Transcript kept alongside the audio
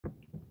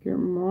Good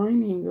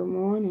morning, good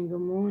morning,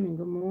 good morning,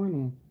 good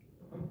morning.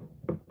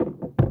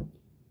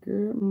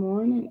 Good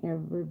morning,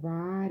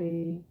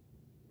 everybody.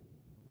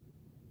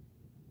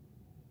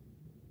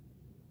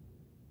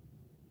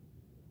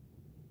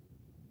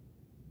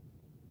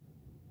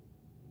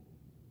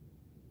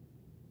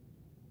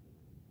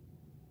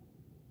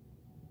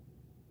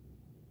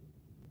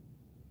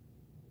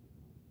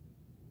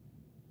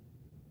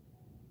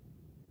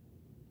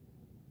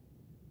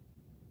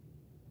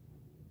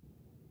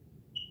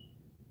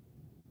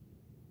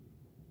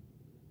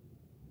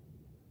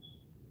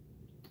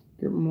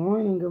 Good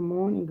morning, good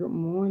morning, good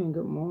morning,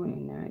 good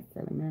morning. Now it's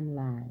telling me I'm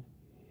live.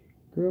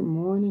 Good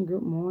morning,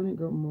 good morning,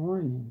 good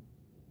morning.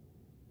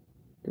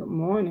 Good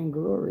morning,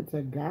 glory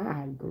to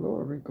God.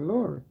 Glory,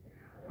 glory.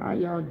 How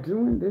y'all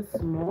doing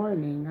this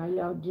morning? How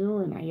y'all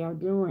doing? How y'all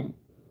doing?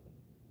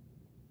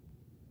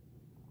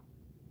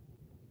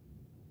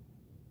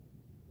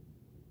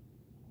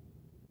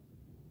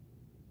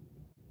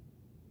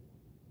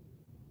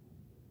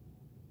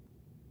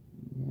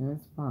 Yes,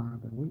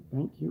 Father. We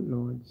thank you,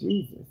 Lord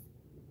Jesus,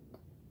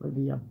 for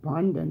the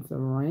abundance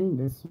of rain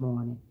this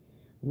morning.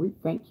 We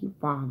thank you,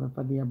 Father,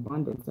 for the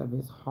abundance of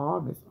his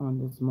harvest on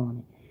this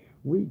morning.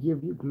 We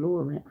give you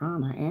glory,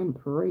 honor, and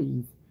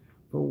praise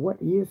for what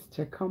is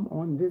to come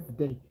on this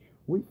day.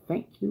 We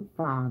thank you,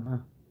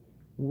 Father.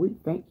 We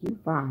thank you,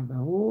 Father.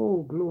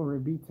 Oh, glory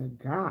be to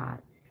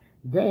God.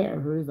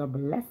 There is a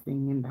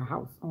blessing in the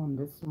house on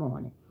this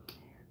morning.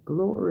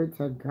 Glory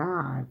to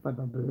God for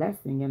the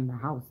blessing in the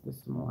house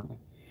this morning.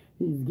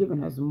 He's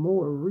given us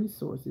more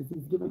resources.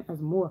 He's given us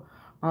more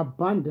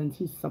abundance.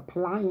 He's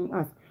supplying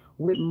us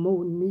with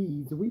more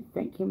needs. We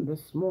thank him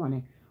this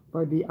morning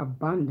for the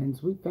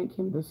abundance. We thank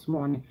him this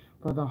morning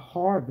for the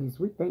harvest.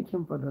 We thank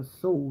him for the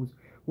souls.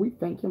 We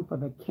thank him for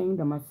the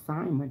kingdom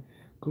assignment.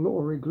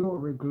 Glory,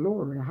 glory,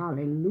 glory.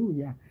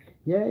 Hallelujah.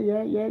 Yeah,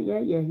 yeah, yeah, yeah,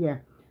 yeah, yeah.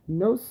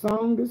 No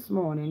song this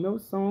morning. No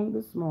song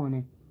this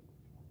morning.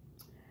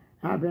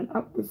 I've been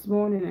up this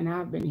morning and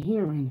I've been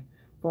hearing,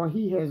 for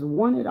he has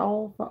won it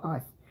all for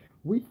us.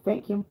 We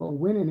thank him for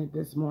winning it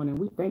this morning.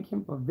 We thank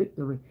him for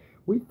victory.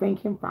 We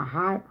thank him for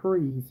high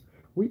praise.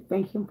 We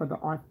thank him for the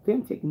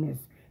authenticness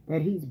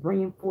that he's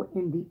bringing forth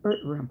in the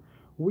earth realm.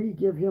 We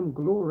give him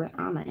glory,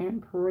 honor,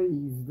 and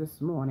praise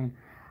this morning.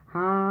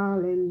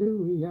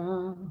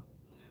 Hallelujah.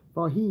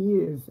 For he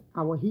is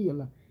our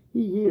healer.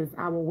 He is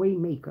our way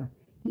maker.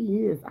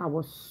 He is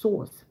our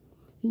source.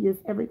 He is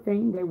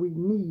everything that we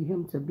need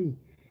him to be.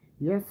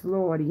 Yes,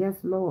 Lord. Yes,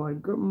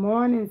 Lord. Good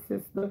morning,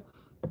 sister.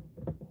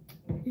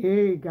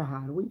 Hey,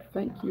 God. We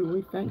thank you.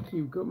 We thank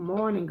you. Good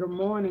morning. Good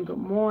morning. Good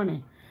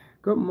morning.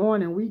 Good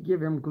morning. We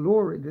give him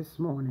glory this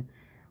morning.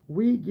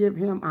 We give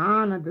him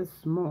honor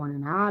this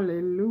morning.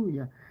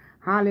 Hallelujah.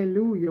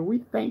 Hallelujah. We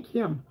thank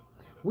him.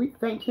 We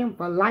thank him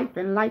for life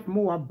and life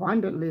more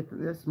abundantly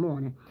this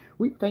morning.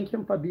 We thank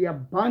him for the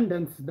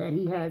abundance that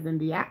he has in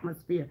the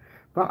atmosphere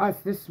for us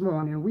this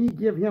morning. We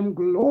give him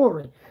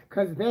glory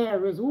because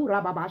there is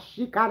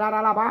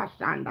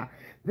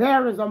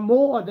there is a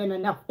more than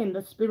enough in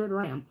the spirit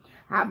realm.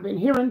 I've been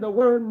hearing the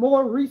word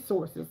more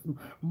resources,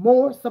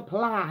 more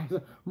supplies,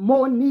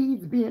 more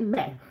needs being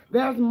met.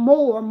 There's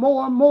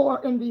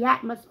more in the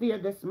atmosphere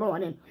this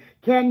morning.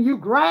 Can you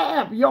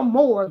grab your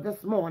more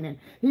this morning?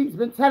 He's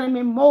been telling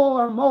me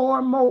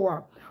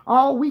more.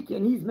 All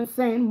weekend, he's been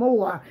saying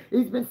more.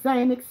 He's been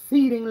saying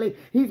exceedingly.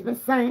 He's been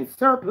saying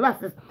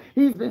surpluses.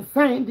 He's been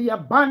saying the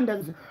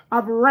abundance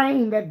of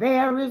rain, that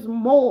there is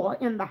more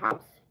in the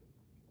house.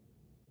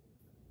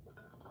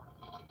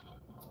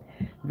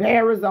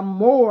 There is a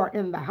more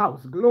in the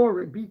house.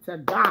 Glory be to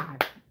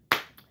God.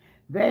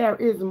 There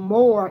is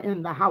more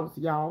in the house,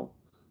 y'all.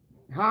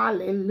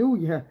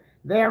 Hallelujah.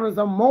 There is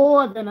a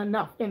more than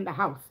enough in the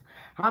house.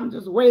 I'm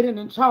just waiting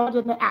in charge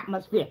of the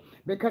atmosphere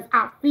because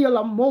I feel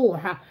a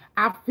more.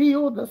 I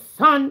feel the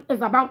sun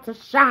is about to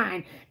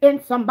shine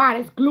in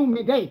somebody's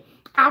gloomy day.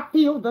 I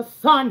feel the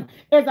sun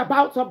is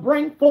about to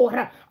bring forth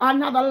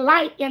another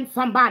light in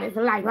somebody's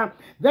life.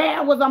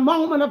 There was a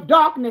moment of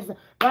darkness,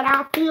 but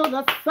I feel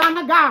the Son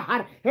of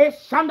God.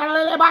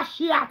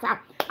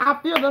 I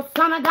feel the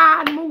Son of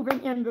God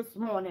moving in this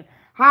morning.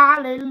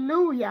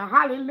 Hallelujah,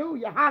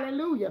 hallelujah,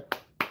 hallelujah.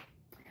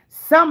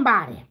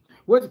 Somebody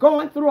was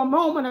going through a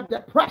moment of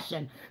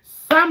depression.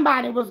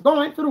 Somebody was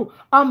going through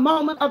a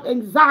moment of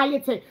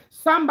anxiety.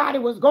 Somebody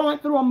was going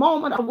through a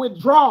moment of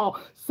withdrawal.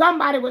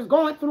 Somebody was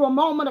going through a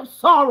moment of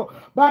sorrow.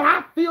 But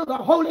I feel the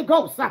Holy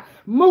Ghost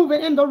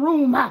moving in the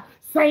room,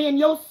 saying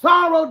your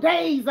sorrow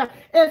days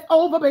is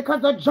over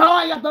because the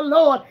joy of the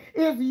Lord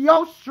is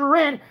your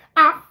strength.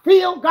 I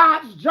feel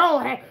God's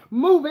joy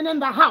moving in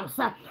the house.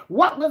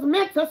 What was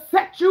meant to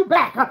set you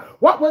back,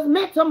 what was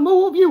meant to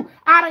move you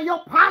out of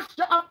your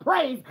posture of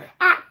praise,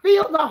 I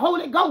feel the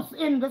Holy Ghost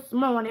in this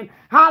morning.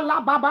 Yeah.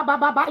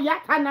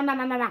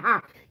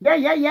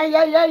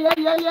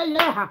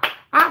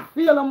 I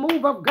feel a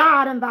move of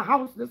God in the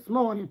house this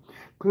morning.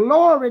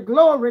 Glory,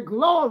 glory,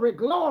 glory,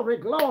 glory,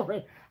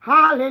 glory.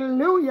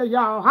 Hallelujah,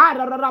 y'all.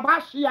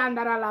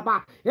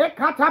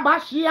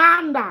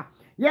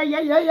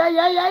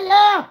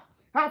 Yeah.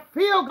 I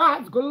feel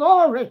God's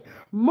glory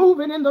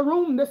moving in the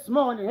room this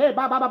morning. Hey,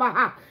 ba, ba, ba, ba,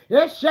 ha.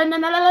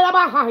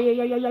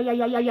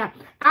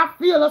 I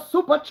feel a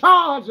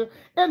supercharge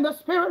in the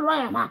spirit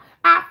realm.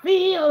 I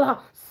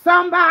feel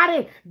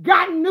somebody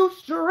got new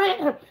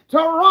strength to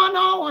run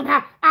on.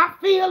 I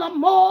feel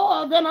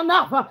more than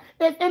enough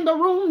is in the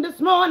room this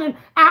morning.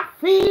 I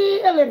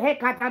feel it.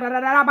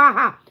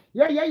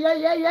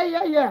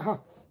 Yeah.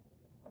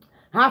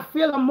 I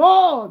feel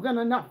more than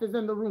enough is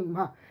in the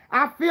room.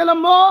 I feel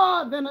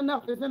more than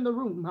enough is in the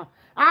room.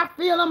 I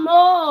feel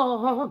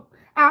more.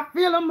 I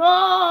feel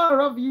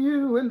more of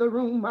you in the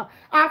room.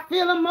 I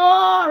feel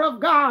more of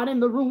God in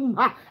the room.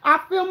 I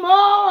feel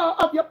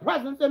more of your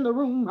presence in the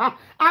room.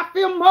 I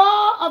feel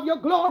more of your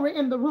glory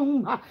in the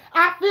room.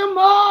 I feel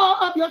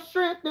more of your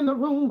strength in the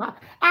room.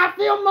 I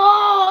feel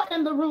more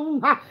in the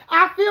room.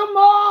 I feel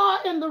more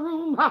in the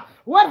room.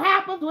 What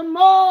happens when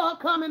more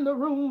come in the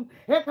room?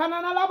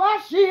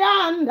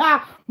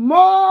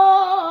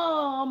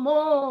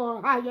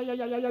 More.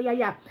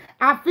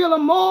 I feel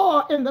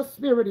more in the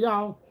spirit,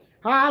 y'all.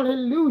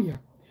 Hallelujah.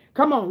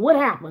 Come on, what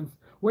happens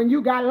when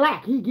you got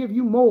lack? He give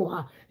you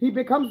more. He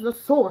becomes the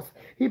source.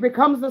 He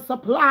becomes the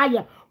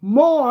supplier.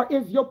 More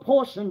is your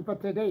portion for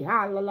today.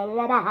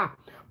 Hallelujah.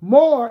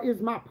 More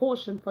is my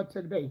portion for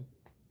today.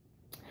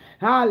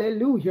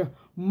 Hallelujah.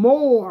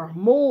 More.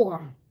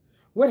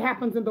 What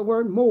happens in the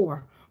word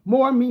more?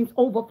 More means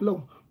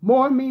overflow.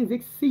 More means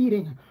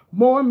exceeding.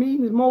 More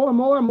means more.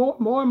 More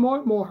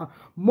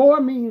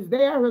means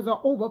there is an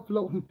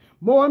overflow.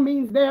 More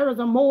means there is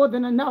a more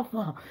than enough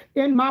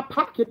in my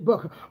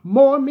pocketbook.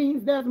 More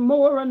means there's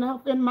more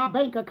enough in my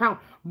bank account.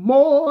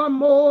 More.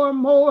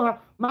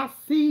 My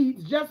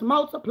seeds just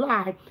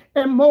multiplied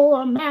and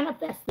more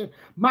manifested.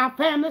 My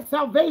family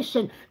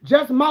salvation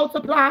just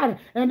multiplied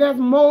and there's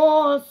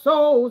more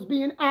souls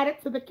being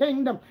added to the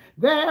kingdom.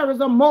 There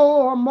is a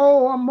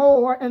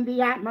more in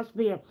the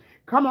atmosphere.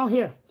 Come on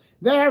here.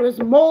 There is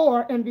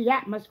more in the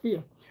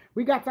atmosphere.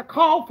 We got to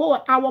call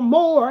for our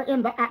more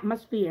in the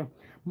atmosphere.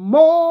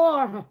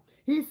 More.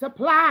 He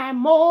supplies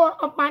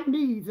more of my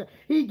needs.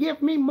 He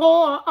gives me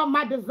more of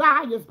my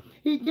desires.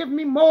 He gives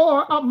me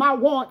more of my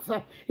wants.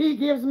 He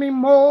gives me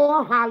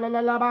more.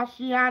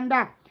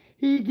 Hallelujah.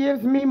 He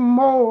gives me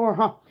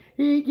more.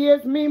 He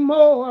gives me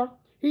more.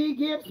 He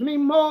gives me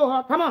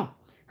more. Come on.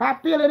 I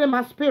feel it in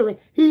my spirit.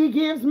 He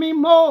gives me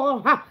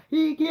more.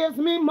 He gives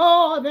me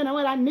more than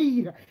what I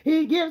need.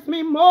 He gives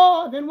me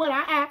more than what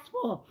I ask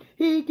for.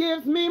 He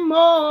gives me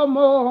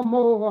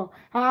more.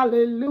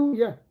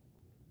 Hallelujah.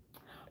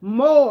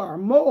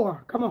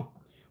 More. Come on.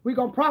 We're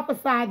going to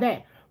prophesy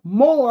that.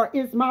 More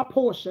is my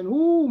portion.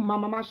 Ooh,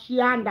 mama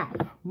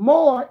mashianda.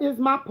 More is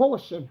my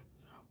portion.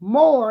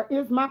 More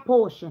is my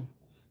portion.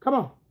 Come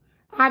on.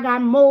 I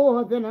got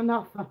more than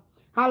enough.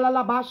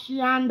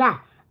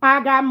 Halalabashianda. I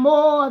got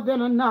more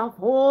than enough.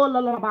 Oh, la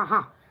la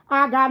baha.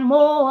 I got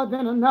more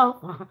than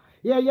enough.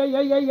 Yeah.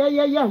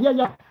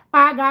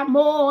 I got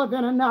more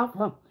than enough.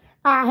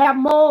 I have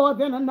more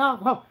than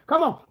enough.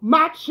 Come on.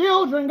 My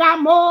children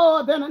got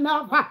more than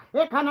enough.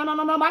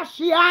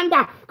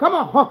 Come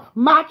on.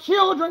 My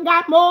children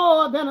got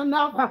more than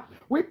enough.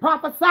 We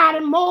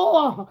prophesied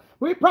more.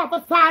 We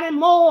prophesied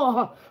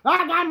more.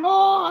 I got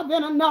more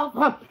than enough.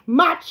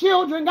 My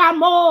children got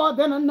more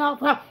than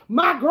enough.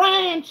 My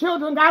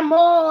grandchildren got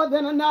more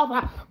than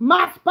enough.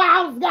 My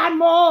spouse got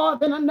more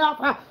than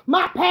enough.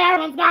 My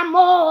parents got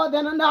more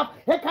than enough.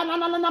 There's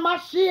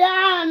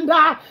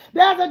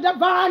a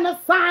divine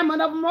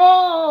assignment of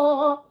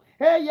more.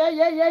 Yeah.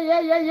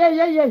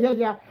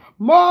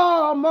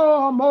 More.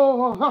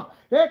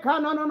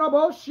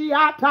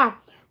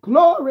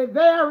 Glory,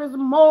 there is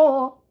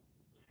more.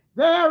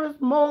 There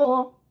is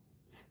more.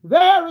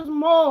 There is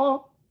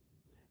more.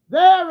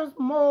 There is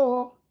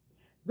more.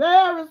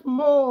 There is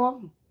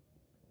more.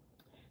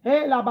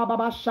 And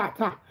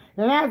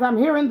as I'm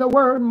hearing the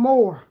word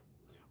more,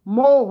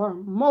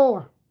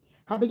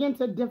 I begin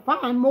to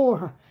define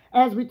more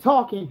as we're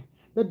talking.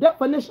 The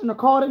definition,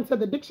 according to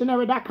the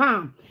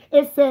dictionary.com,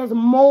 it says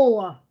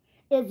more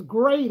is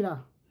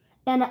greater,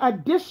 an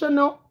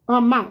additional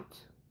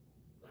amount.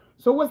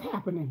 So what's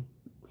happening?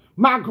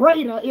 My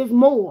greater is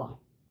more.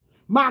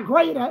 My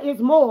greater is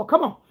more.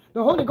 Come on.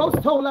 The Holy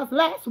Ghost told us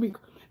last week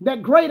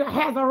that greater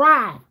has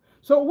arrived.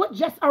 So what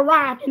just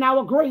arrived in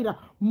our greater?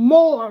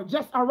 More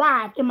just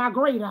arrived in my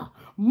greater.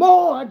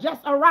 More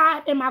just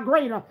arrived in my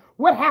greater.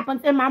 What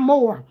happens in my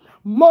more?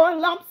 More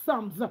lump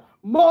sums,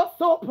 more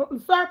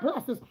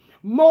surpluses,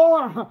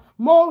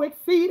 more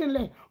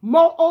exceedingly,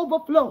 more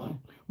overflow,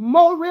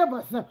 more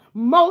rivers,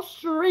 more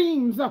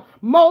streams,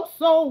 more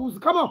souls.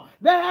 Come on,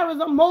 there is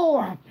a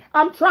more.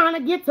 I'm trying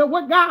to get to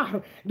what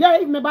God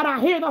gave me, but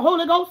I hear the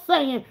Holy Ghost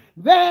saying,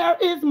 there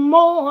is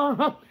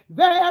more.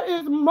 There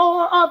is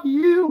more of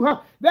you.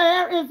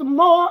 There is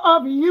more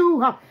of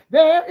you.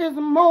 There is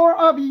more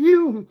of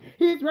you.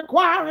 He's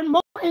requiring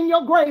more in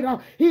your greater.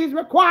 He's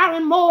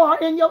requiring more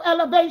in your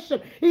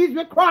elevation. He's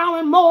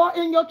requiring more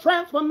in your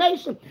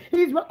transformation.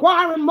 He's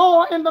requiring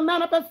more in the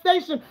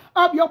manifestation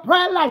of your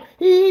prayer life.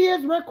 He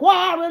is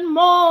requiring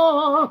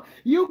more.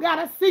 You got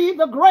to see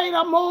the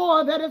greater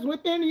more that is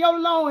within your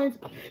loins.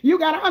 You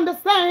got to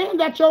understand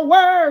that your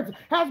words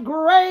has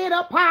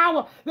greater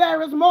power.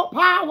 There is more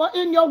power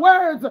in your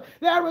words.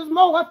 There is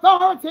more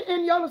authority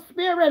in your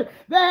spirit.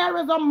 There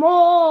is a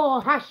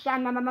more.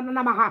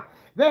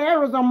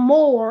 There is a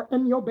more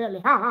in your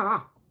belly.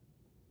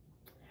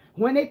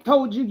 When they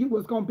told you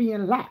was going to be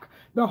in lack,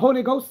 the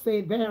Holy Ghost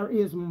said there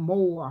is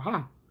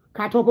more.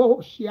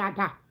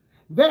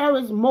 There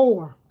is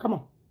more. Come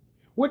on.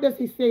 What does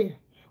he say?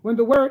 When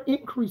the word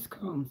increase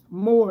comes,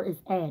 more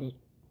is added.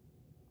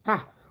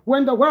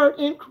 When the word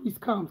increase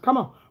comes, come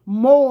on,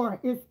 more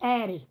is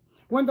added.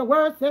 When the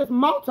word says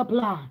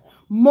multiply,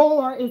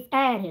 more is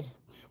added.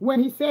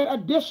 When he said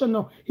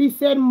additional, he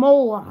said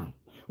more.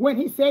 When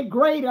he said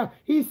greater,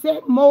 he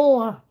said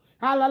more.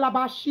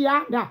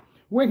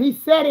 When he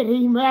said it,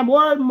 he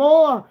word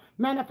more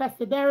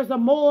manifested. There is a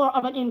more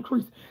of an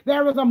increase.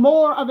 There is a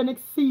more of an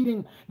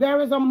exceeding. There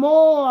is a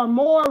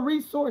more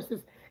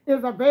resources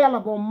is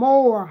available.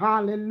 More,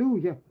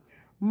 hallelujah.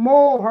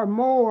 More.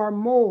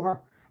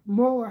 More.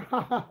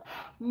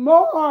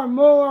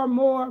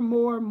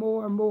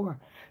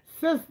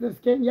 Sisters,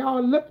 can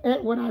y'all look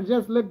at what I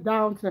just looked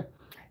down to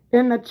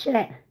in the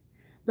chat?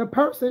 The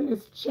person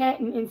is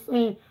chatting and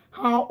saying,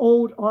 how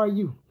old are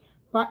you?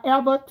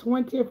 Forever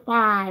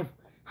 25.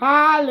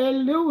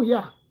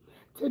 Hallelujah.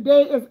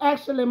 Today is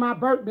actually my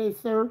birthday,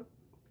 sir.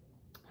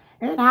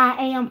 And I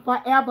am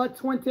forever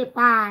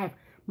 25.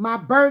 My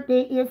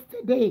birthday is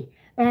today.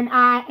 And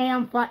I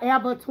am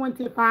forever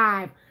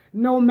 25.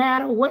 No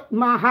matter what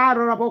my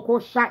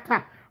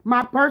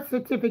birth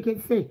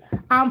certificate say,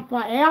 I'm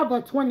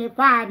forever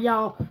 25,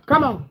 y'all.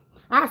 Come on.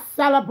 I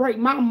celebrate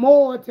my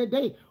more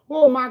today.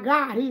 Oh my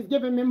God, he's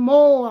giving me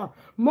more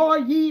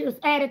years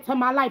added to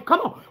my life. Come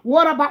on.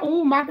 What about,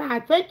 oh my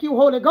God, thank you,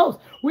 Holy Ghost.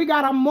 We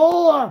got a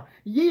more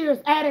years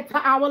added to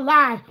our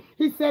life.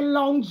 He said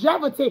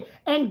longevity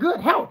and good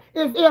health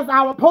is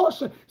our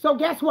portion. So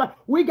guess what?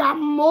 We got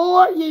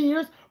more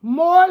years,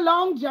 more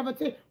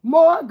longevity,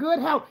 more good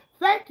health.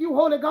 Thank you,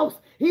 Holy Ghost.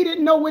 He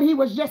didn't know what he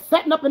was just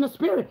setting up in the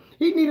spirit.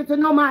 He needed to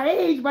know my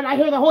age, but I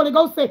hear the Holy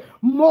Ghost say,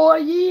 more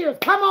years.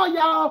 Come on,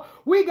 y'all.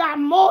 We got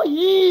more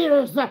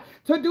years to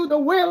do the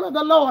will of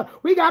the Lord.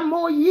 We got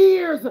more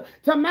years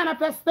to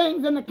manifest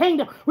things in the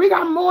kingdom. We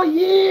got more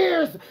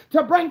years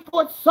to bring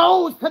forth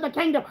souls to the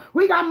kingdom.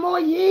 We got more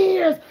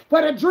years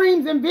for the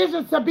dreams and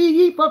visions to be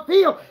ye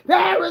fulfilled.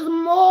 There is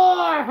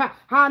more.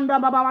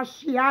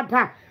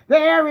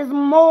 There is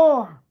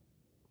more.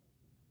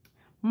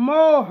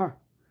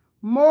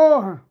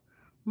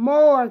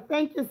 More.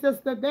 Thank you,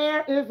 sister.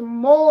 There is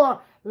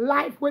more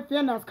life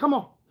within us. Come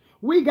on.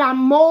 We got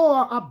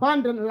more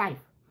abundant life.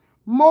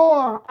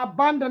 More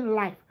abundant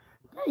life.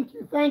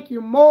 Thank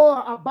you.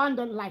 More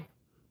abundant life.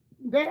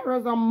 There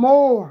is a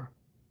more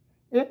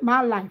in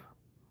my life.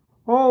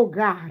 Oh,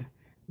 God.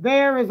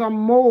 There is a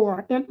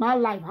more in my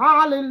life.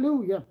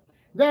 Hallelujah.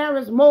 There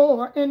is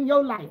more in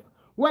your life.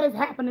 What is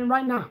happening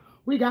right now?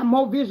 We got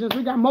more visions.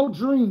 We got more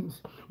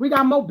dreams. We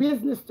got more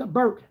business to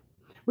birth.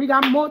 We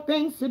got more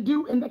things to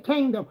do in the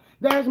kingdom.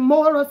 There's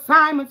more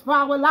assignments for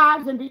our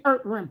lives in the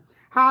earth realm.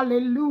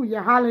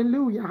 Hallelujah.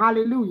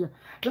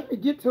 Let me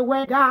get to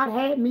where God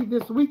had me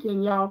this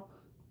weekend, y'all.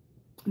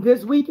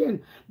 This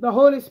weekend, the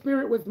Holy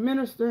Spirit was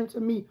ministering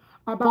to me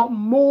about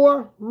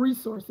more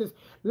resources.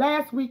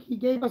 Last week, he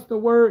gave us the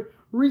word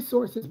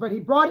resources, but he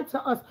brought it to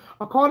us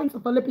according to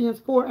Philippians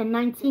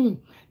 4:19,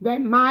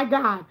 that my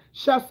God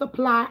shall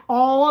supply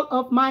all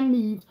of my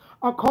needs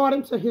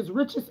according to his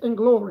riches and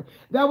glory.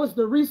 That was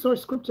the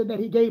resource scripture that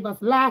he gave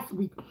us last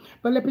week.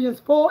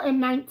 Philippians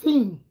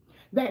 4:19,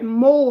 that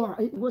more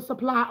will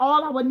supply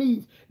all our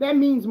needs. That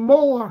means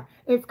more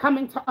is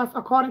coming to us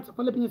according to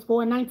Philippians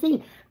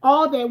 4:19.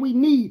 All that we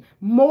need,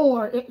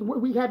 more.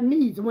 We have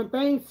needs. When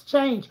things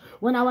change,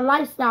 when our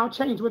lifestyle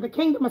changes, when the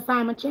kingdom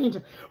assignment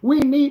changes, we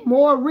need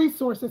more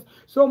resources.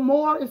 So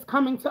more is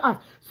coming to us.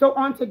 So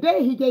on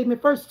today, he gave me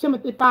 1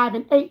 Timothy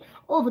 5:8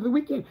 over the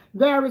weekend.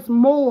 There is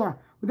more.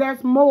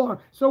 There's more.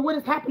 So what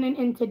is happening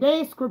in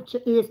today's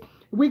scripture is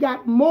we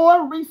got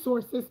more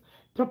resources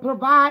to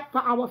provide for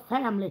our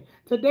family.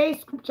 Today's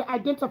scripture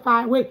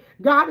identified with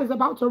God is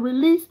about to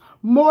release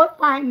more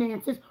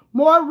finances,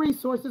 more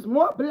resources,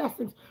 more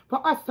blessings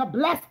for us to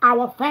bless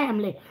our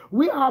family.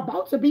 We are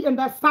about to be in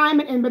the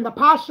assignment and in the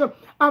posture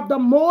of the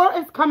more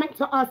is coming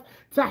to us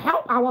to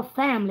help our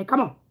family. Come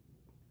on.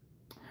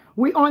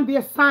 We on the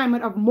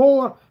assignment of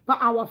more for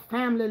our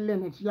family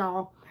lineage,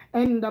 y'all.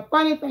 And the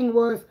funny thing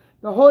was,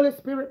 the Holy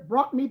Spirit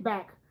brought me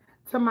back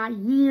to my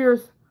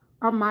years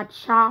of my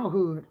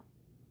childhood.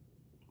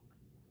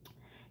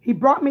 He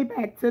brought me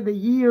back to the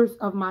years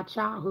of my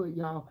childhood,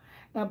 y'all,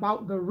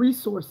 about the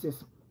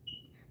resources.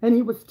 And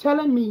he was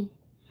telling me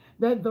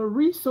that the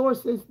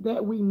resources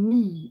that we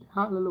need,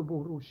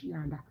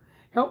 hallelujah,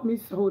 help me,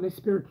 Holy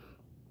Spirit.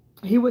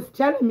 He was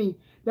telling me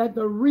that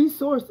the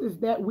resources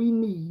that we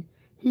need,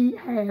 He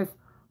has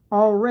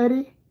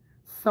already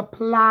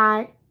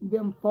supplied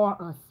them for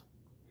us.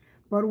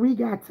 But we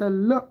got to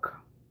look.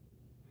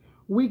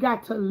 We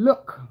got to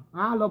look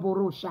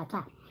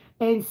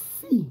and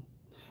see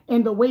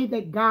in the way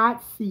that God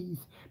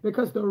sees,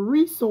 because the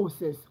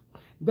resources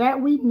that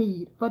we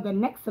need for the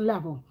next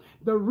level,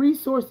 the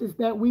resources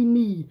that we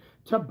need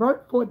to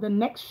birth for the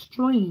next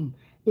stream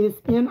is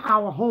in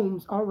our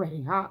homes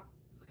already.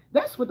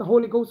 That's what the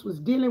Holy Ghost was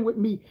dealing with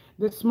me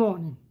this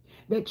morning.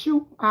 That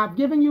I've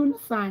given you an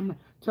assignment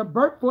to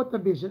birth forth the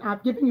vision.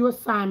 I've given you an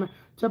assignment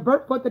to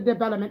birth forth the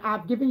development.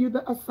 I've given you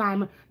the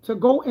assignment to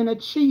go and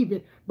achieve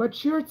it.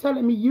 But you're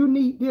telling me you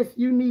need this,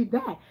 you need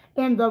that.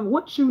 And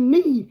what you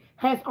need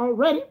has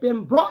already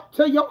been brought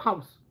to your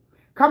house.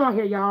 Come on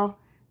here, y'all.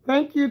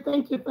 Thank you for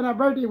the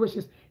birthday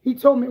wishes. He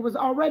told me it was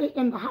already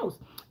in the house.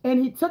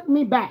 And he took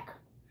me back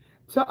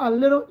to a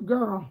little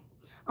girl,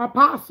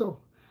 Apostle.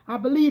 I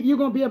believe you're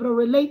going to be able to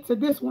relate to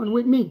this one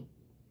with me.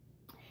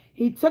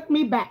 He took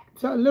me back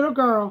to a little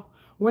girl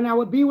when I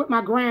would be with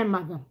my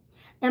grandmother.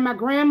 And my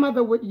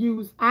grandmother would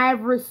use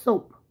ivory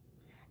soap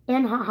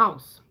in her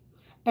house.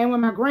 And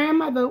when my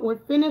grandmother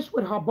would finish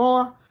with her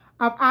bar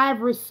of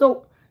ivory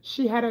soap,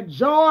 she had a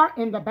jar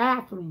in the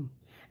bathroom.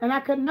 And I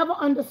could never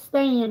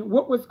understand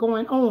what was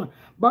going on.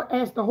 But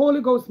as the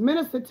Holy Ghost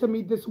ministered to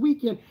me this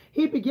weekend,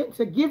 he began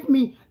to give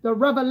me the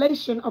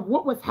revelation of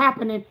what was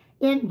happening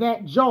in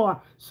that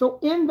jar. So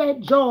in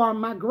that jar,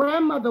 my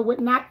grandmother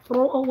would not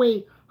throw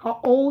away her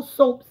old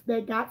soaps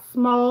that got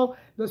small,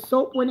 the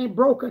soap when it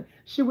broken.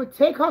 She would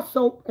take her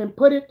soap and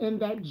put it in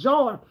that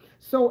jar.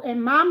 So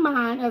in my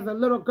mind, as a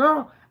little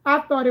girl, I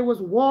thought it was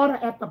water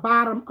at the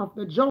bottom of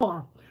the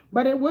jar.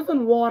 But it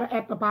wasn't water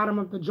at the bottom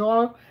of the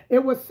jar.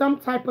 It was some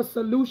type of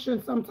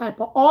solution, some type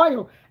of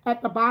oil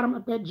at the bottom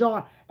of that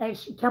jar. And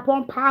she kept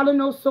on piling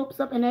those soaps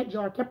up in that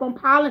jar, kept on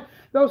piling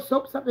those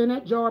soaps up in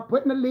that jar,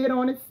 putting the lid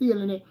on it,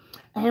 sealing it.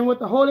 And what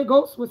the Holy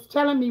Ghost was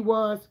telling me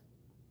was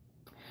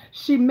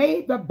she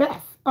made the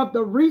best of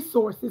the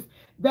resources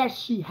that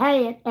she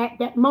had at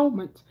that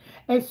moment.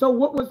 And so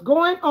what was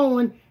going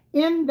on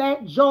in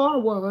that jar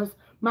was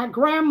my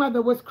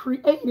grandmother was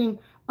creating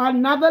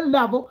another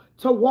level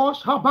to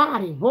wash her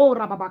body. What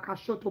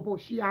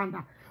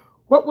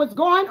was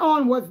going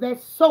on was that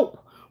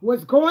soap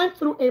was going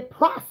through a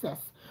process.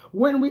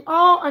 When we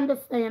all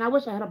understand, I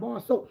wish I had a bar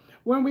of soap.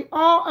 When we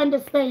all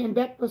understand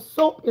that the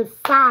soap is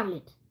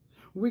solid,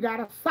 we got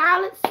a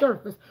solid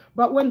surface,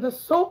 but when the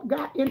soap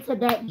got into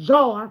that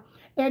jar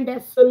and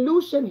that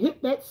solution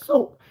hit that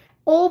soap,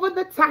 over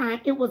the time,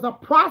 it was a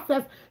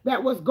process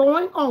that was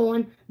going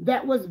on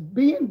that was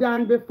being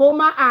done before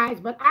my eyes,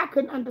 but I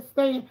couldn't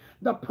understand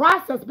the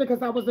process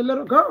because I was a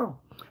little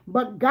girl.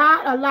 But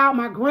God allowed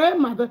my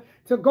grandmother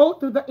to go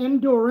through the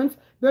endurance,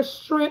 the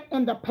strength,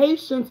 and the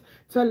patience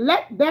to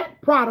let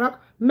that product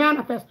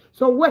manifest.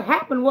 So what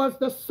happened was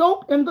the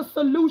soap and the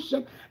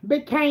solution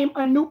became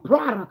a new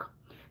product.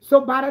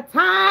 So by the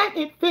time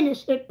it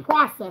finished its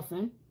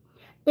processing,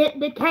 it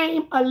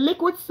became a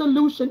liquid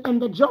solution in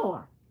the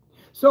jar.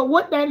 So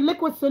what that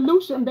liquid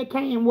solution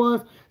became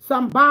was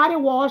some body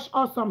wash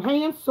or some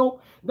hand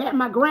soap that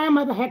my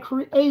grandmother had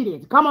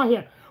created. Come on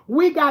here.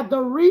 We got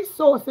the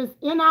resources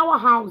in our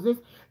houses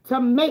to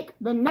make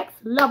the next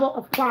level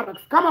of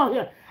products. Come on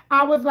here.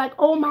 I was like,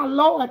 oh my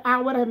Lord, I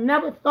would have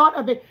never thought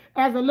of it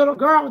as a little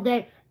girl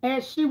that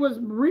as she was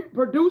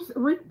repurposing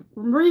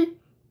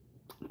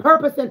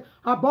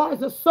her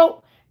bars of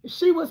soap,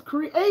 she was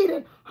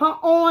creating her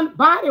own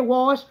body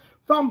wash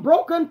from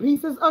broken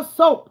pieces of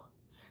soap.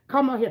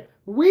 Come on here.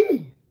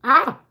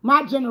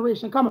 My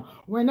generation, come on.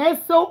 When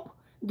that soap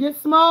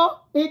gets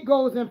small, it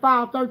goes in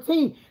file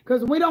 13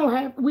 because we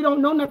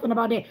don't know nothing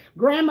about that.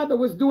 Grandmother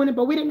was doing it,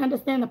 but we didn't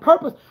understand the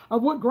purpose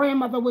of what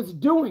grandmother was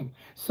doing.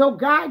 So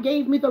God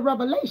gave me the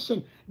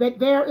revelation that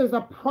there is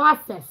a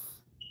process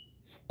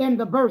in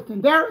the birth,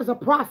 and there is a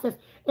process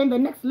in the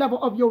next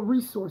level of your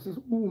resources.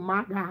 Oh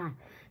my God.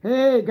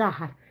 Hey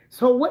God.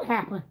 So what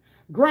happened?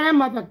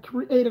 Grandmother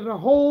created a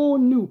whole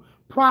new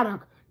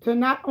product to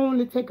not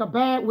only take a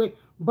bath with,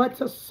 but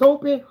to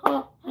soap in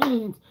her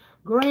hands.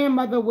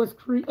 Grandmother was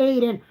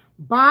creating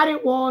body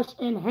wash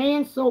and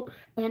hand soap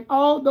and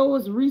all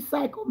those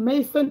recycled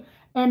mason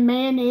and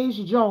mayonnaise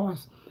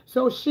jars.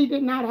 So she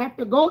did not have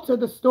to go to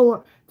the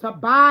store to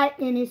buy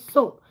any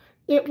soap.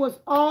 It was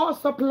all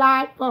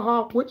supplied for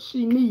her, what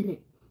she needed.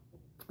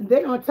 And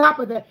then on top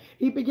of that,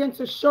 he began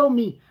to show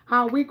me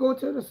how we go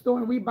to the store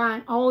and we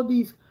buy all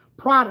these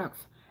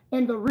products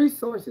and the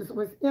resources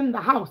was in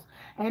the house.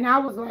 And I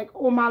was like,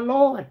 oh my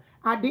Lord,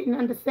 I didn't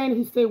understand.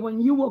 He said,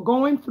 when you were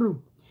going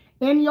through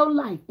in your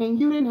life and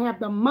you didn't have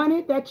the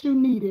money that you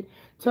needed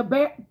to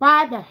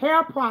buy the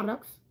hair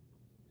products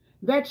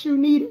that you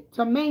needed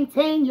to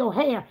maintain your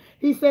hair,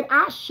 he said,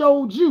 I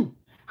showed you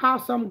how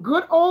some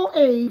good old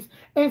eggs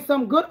and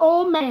some good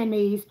old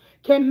mayonnaise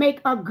can make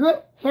a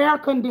good hair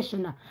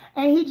conditioner.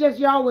 And he just,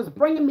 y'all, was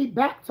bringing me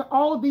back to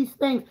all these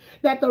things,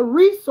 that the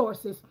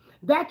resources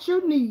that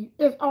you need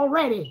is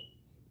already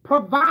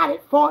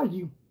provided for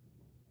you.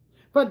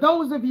 For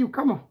those of you,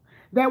 come on,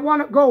 that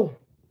want to go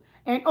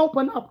and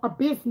open up a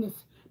business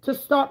to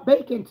start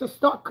baking, to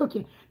start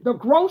cooking. The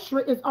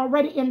grocery is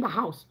already in the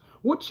house.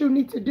 What you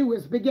need to do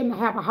is begin to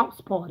have a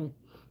house party.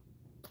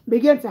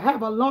 Begin to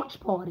have a lunch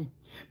party.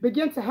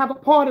 Begin to have a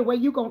party where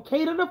you're going to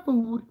cater the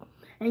food,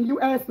 and you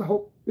ask the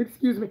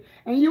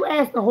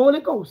Holy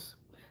Ghost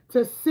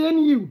to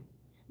send you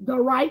the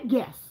right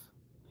guests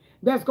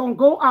that's going to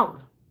go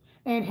out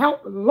and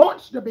help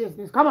launch the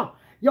business. Come on.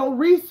 Your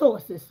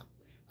resources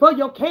for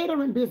your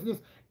catering business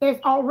is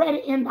already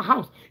in the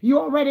house. You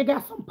already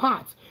got some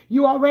pots.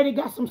 You already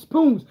got some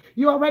spoons.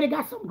 You already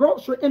got some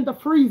grocery in the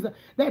freezer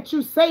that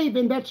you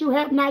saving that you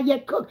have not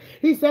yet cooked.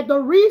 He said the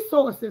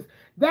resources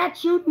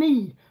that you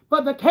need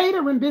for the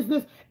catering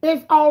business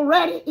is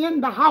already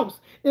in the house.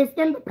 It's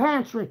in the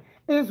pantry.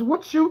 Is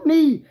what you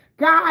need.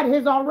 God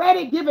has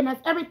already given us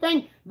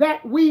everything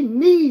that we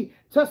need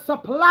to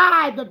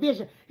supply the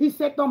vision. He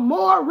said the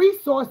more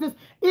resources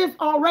is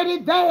already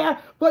there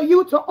for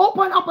you to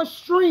open up a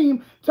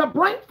stream to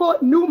bring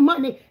forth new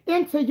money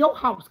into your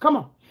house. Come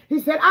on. He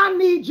said, I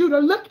need you to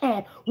look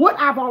at what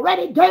I've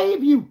already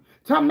gave you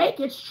to make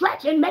it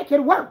stretch and make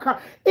it work.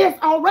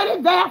 It's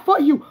already there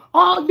for you.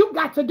 All you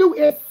got to do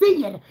is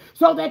see it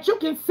so that you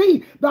can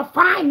see the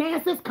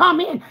finances come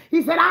in.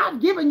 He said,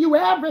 I've given you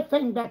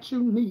everything that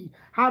you need.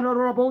 And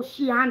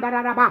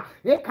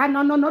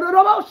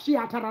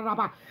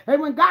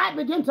when God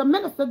began to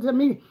minister to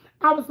me,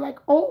 I was like,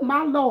 oh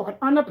my Lord,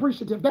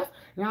 unappreciative.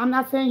 Now I'm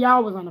not saying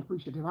y'all was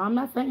unappreciative. I'm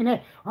not saying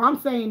that.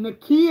 I'm saying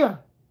Nakkia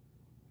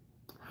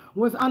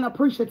was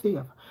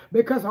unappreciative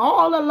because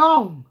all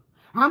along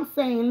I'm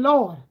saying,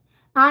 Lord,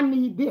 I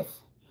need this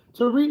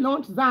to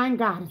relaunch Zion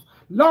Goddess.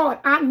 Lord,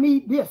 I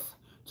need this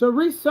to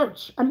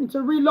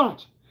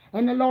relaunch.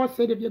 And the Lord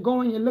said, if you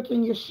go and you look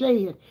in your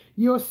shed,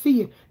 you'll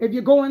see it. If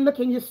you go and look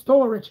in your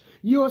storage,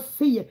 you'll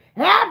see it.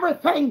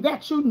 Everything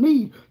that you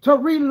need to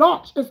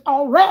relaunch is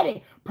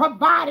already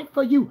provided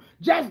for you.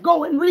 Just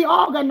go and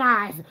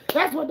reorganize.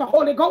 That's what the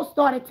Holy Ghost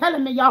started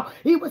telling me, y'all.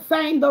 He was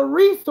saying the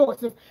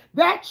resources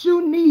that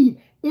you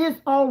need is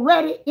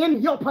already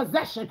in your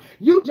possession.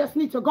 You just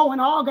need to go and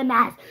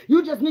organize.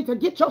 You just need to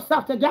get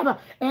yourself together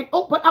and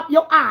open up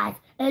your eyes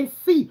and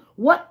see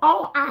what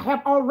all I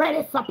have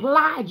already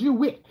supplied you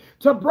with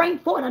to bring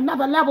forth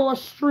another level of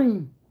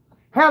stream.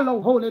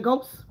 Hello, Holy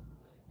Ghost.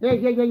 Yeah.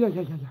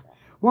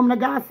 Woman of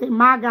God said,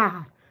 my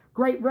God,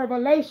 great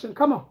revelation.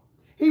 Come on.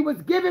 He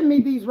was giving me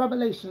these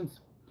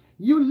revelations.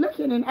 You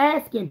looking and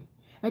asking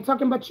and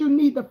talking about you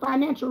need the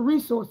financial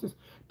resources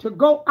to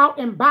go out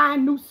and buy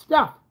new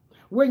stuff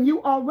when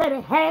you already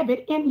have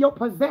it in your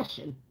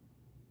possession.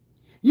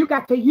 You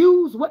got to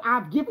use what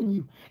I've given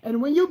you.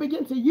 And when you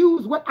begin to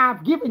use what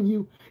I've given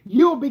you,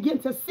 you'll begin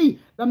to see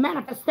the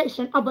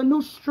manifestation of a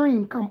new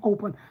stream come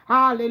open.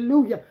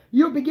 Hallelujah.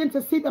 You'll begin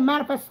to see the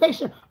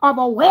manifestation of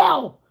a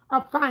well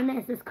of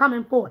finances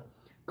coming forth.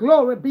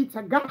 Glory be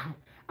to God.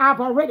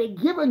 I've already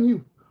given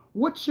you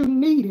what you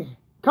needed.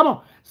 Come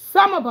on.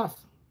 Some of us,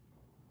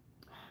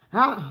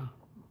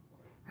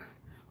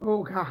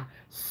 oh God,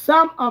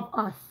 some of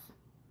us,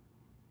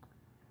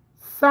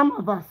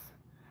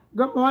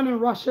 good morning,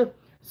 Russia.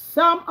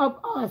 Some of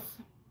us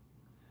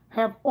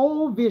have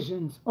old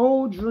visions,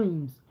 old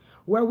dreams,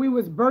 where we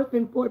was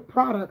birthing forth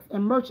products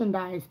and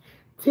merchandise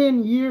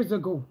 10 years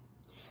ago,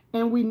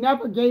 and we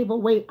never gave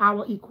away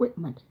our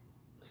equipment.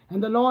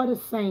 And the Lord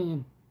is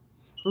saying,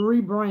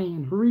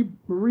 rebrand.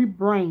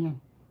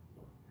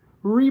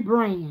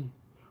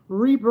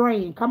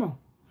 Come on.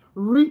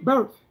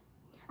 Rebirth.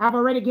 I've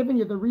already given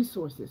you the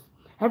resources.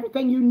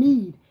 Everything you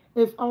need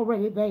is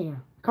already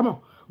there. Come on.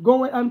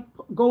 Go and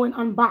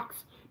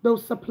unbox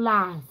those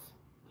supplies.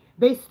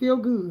 They still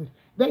good.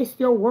 They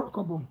still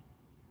workable.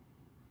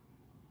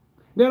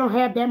 They don't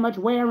have that much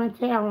wear and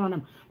tear on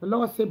them. The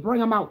Lord said,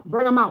 bring them out.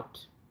 Bring them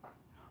out.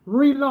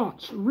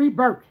 Relaunch.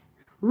 Rebirth.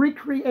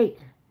 Recreate.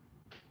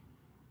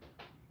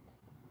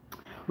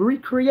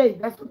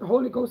 Recreate. That's what the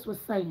Holy Ghost was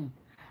saying.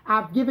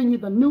 I've given you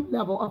the new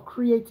level of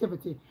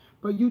creativity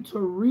for you to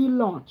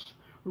relaunch,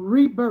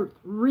 rebirth,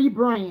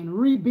 rebrand,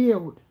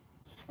 rebuild.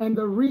 And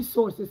the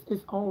resources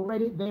is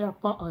already there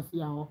for us,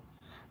 y'all.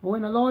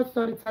 When the Lord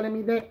started telling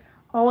me that,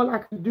 all I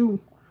could do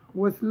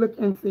was look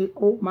and say,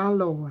 oh, my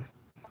Lord.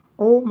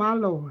 Oh, my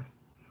Lord.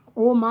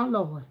 Oh, my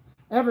Lord.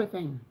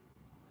 Everything.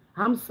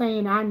 I'm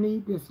saying I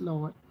need this,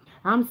 Lord.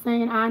 I'm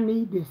saying I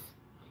need this.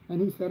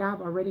 And he said,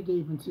 I've already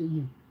given to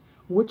you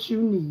what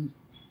you need.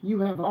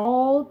 You have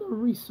all the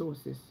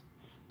resources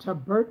to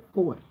birth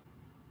forth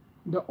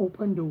the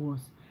open doors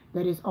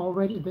that is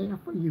already there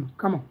for you.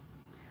 Come on.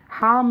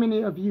 How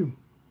many of you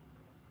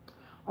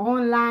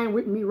online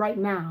with me right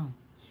now,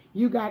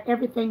 you got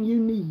everything you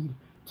need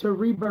to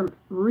rebirth,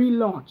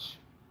 relaunch,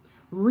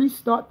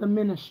 restart the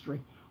ministry,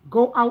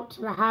 go out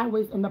to the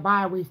highways and the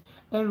byways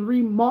and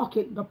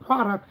remarket the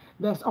product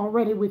that's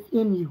already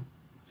within you?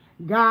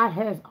 God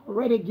has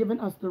already given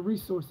us the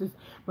resources,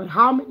 but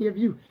how many of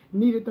you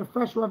needed the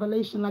fresh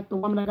revelation, like the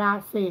woman of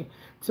God said,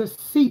 to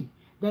see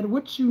that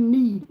what you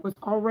need was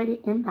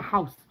already in the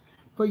house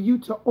for you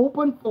to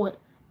open forth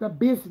the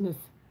business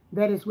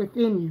that is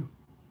within you?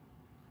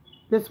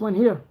 This one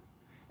here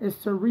is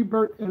to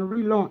rebirth and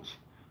relaunch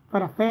for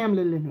the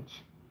family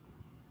lineage.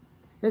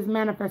 This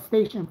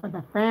manifestation for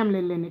the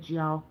family lineage,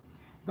 y'all.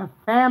 The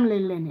family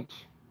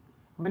lineage.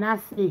 When I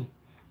say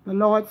the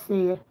Lord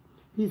said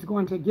he's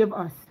going to give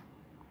us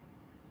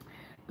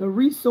the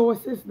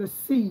resources, the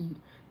seed,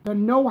 the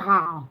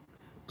know-how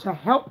to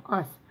help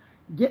us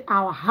get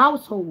our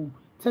household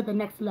to the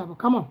next level.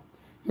 Come on.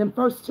 In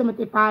 1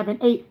 Timothy 5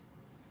 and 8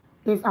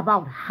 is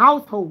about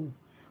household.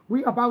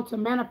 We're about to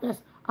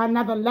manifest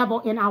another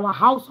level in our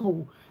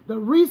household. The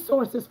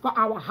resources for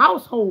our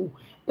household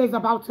is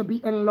about to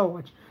be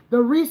enlarged.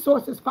 The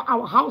resources for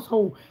our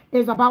household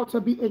is about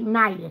to be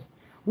ignited.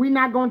 We're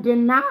not going to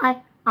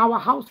deny our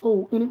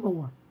household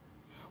anymore.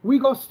 We're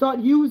going to start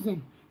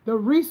using the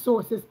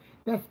resources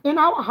that's in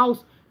our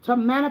house to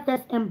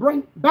manifest and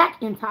bring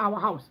back into our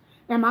house.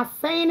 Am I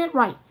saying it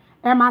right?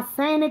 Am I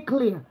saying it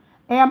clear?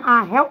 Am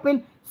I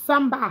helping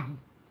somebody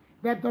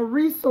that the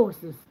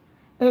resources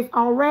is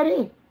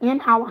already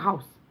in our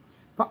house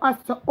for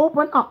us to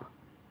open up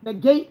the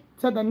gate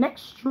to the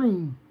next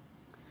stream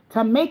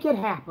to make it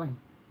happen?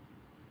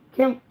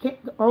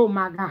 Oh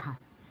my God.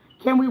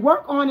 Can we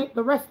work on it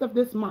the rest of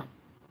this month?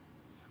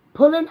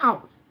 Pulling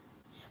out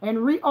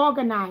and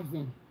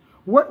reorganizing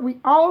what we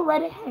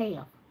already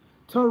have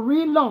to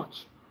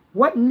relaunch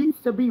what needs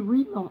to be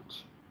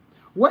relaunched,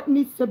 what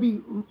needs to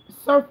be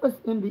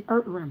surfaced in the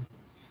earth realm.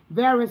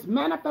 There is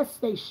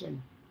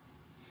manifestation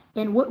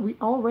in what we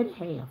already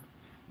have.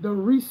 The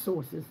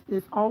resources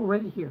is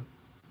already here.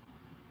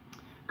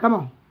 Come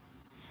on.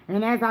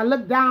 And as I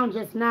looked down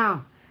just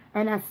now,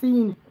 and I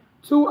seen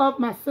two of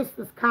my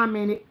sisters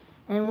commented,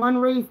 and one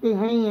raised their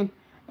hand,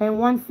 and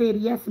one said,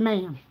 yes,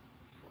 ma'am.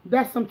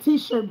 That's some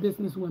t-shirt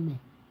business women.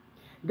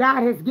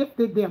 God has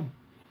gifted them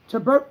to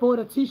birth for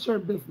the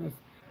t-shirt business.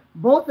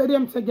 Both of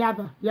them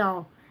together,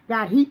 y'all,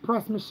 got heat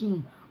press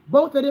machine.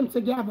 Both of them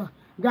together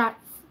got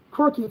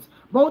crookeds.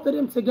 Both of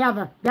them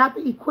together got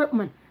the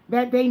equipment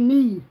that they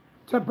need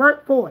to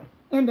birth forth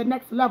in the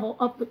next level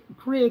of the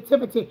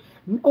creativity,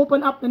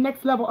 open up the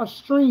next level of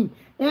stream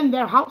in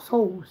their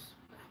households.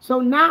 So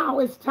now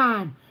it's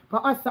time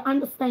for us to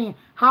understand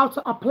how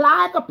to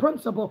apply the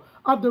principle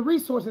of the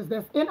resources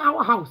that's in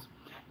our house.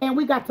 And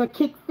we got to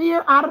kick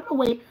fear out of the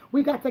way.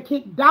 We got to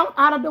kick doubt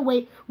out of the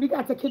way. We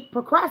got to kick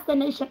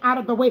procrastination out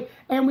of the way.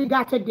 And we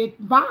got to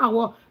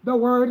devour the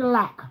word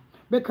lack.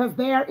 Because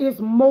there is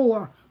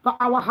more for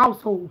our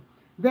household.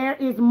 There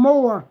is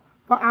more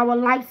for our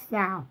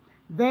lifestyle.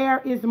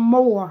 There is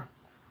more.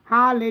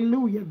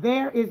 Hallelujah.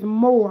 There is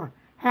more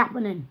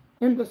happening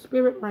in the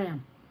spirit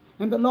realm.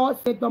 And the Lord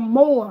said the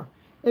more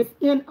is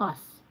in us.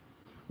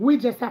 We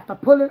just have to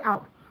pull it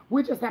out.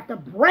 We just have to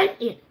bring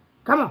it.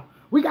 Come on.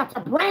 We got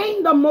to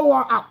bring the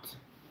more out.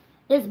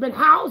 It's been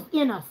housed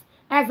in us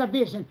as a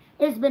vision.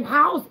 It's been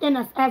housed in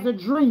us as a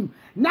dream.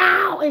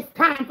 Now it's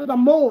time for the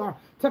more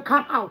to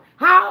come out.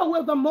 How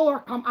will the more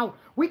come out?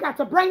 We got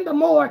to bring the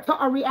more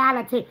to a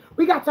reality.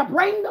 We got to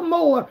bring the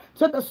more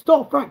to the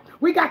storefront.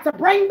 We got to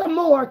bring the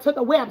more to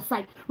the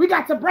website. We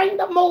got to bring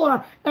the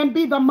more and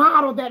be the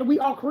model that we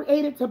are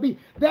created to be.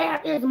 There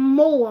is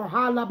more.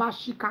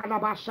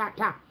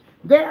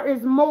 There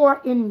is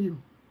more in you.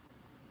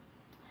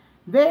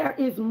 There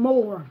is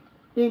more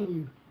in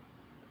you.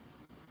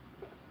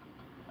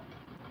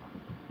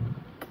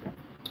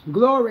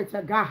 Glory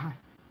to God.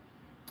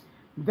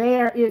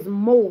 There is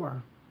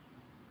more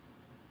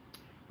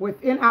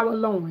within our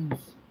loins.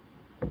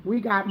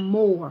 We got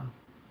more.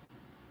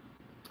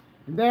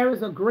 There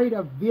is a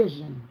greater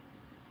vision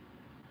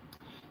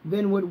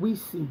than what we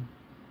see.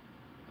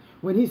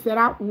 When he said,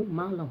 oh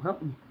my Lord,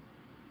 help me.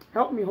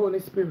 Help me, Holy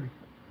Spirit.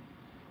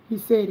 He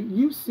said,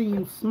 you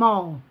seeing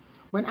small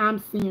when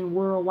I'm seeing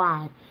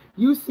worldwide.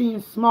 You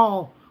seeing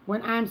small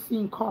when I'm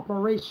seeing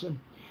corporation.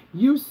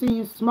 You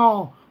seeing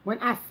small when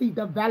I see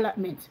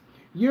development.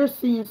 You're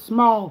seeing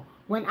small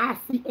when I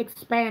see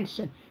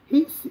expansion.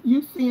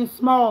 You seeing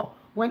small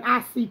when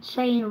I see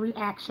chain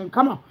reaction.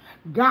 Come on.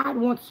 God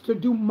wants to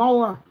do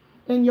more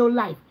in your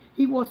life.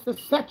 He wants to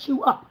set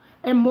you up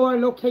in more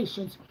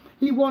locations.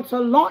 He wants to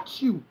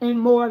launch you in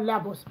more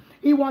levels.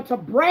 He wants to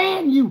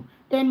brand you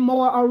in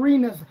more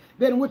arenas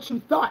than what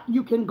you thought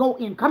you can go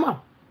in. Come on.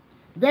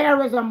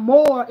 There is a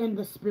more in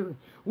the spirit.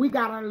 We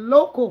got a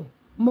local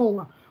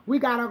more. We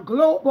got a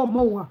global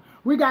more.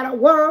 We got a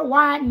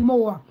worldwide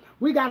more.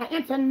 We got an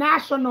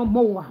international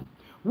more.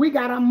 We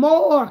got a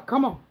more.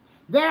 Come on.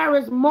 There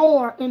is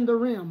more in the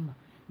realm.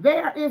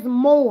 There is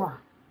more.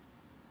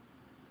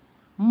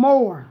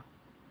 More.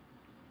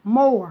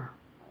 More.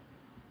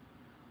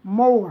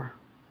 More.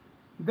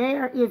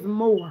 There is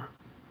more.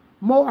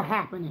 More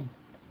happening.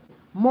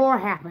 More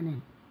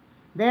happening.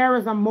 There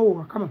is a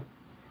more. Come on.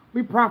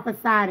 We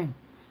prophesying.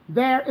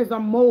 There is a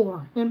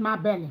more in my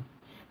belly.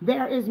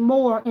 There is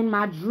more in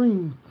my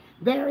dream.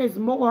 There is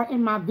more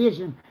in my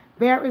vision.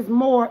 There is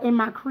more in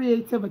my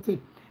creativity.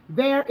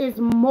 There is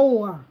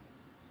more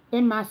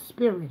in my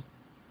spirit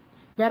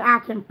that I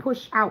can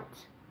push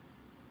out.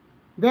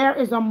 There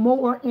is a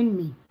more in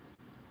me.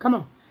 Come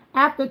on.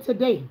 After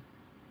today,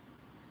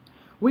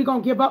 we're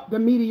going to give up the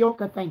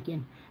mediocre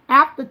thinking.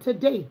 After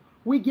today,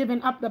 we're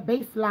giving up the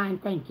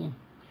baseline thinking.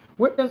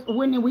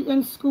 when we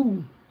in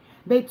school,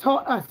 they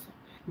taught us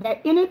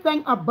that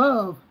anything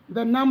above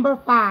the number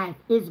 5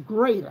 is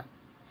greater.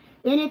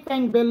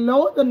 Anything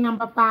below the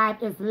number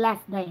 5 is less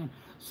than.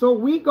 So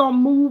we gonna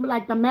move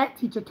like the math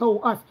teacher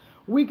told us.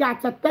 We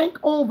got to think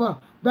over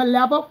the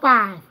level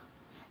 5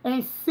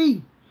 and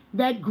see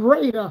that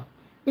greater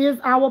is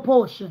our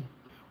portion.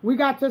 We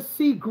got to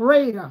see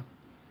greater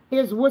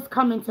is what's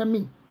coming to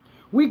me.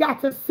 We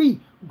got to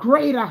see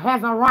greater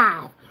has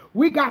arrived.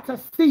 We got to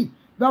see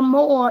the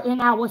more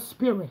in our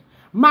spirit.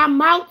 My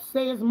mouth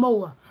says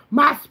more.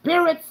 My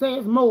spirit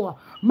says more.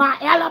 My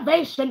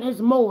elevation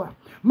is more.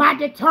 My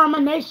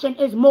determination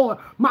is more.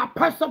 My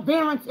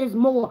perseverance is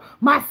more.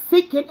 My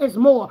seeking is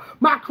more.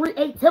 My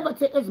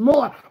creativity is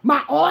more.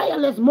 My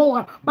oil is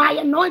more. My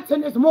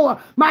anointing is more.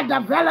 My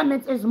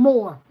development is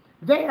more.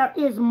 There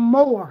is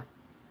more.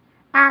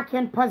 I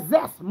can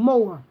possess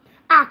more.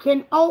 I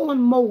can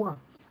own more.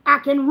 I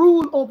can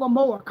rule over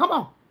more. Come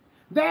on.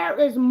 There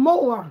is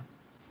more.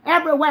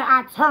 Everywhere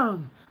I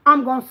turn,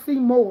 I'm going to see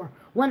more.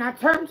 When I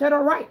turn to the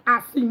right,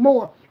 I see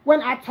more.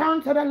 When I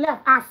turn to the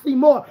left, I see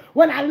more.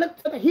 When I look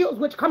to the hills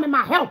which come in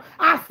my help,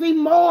 I see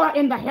more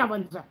in the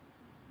heavens.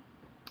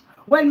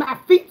 When my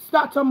feet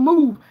start to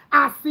move,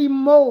 I see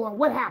more.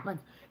 What happens?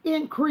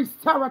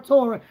 Increased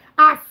territory.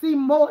 I see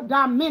more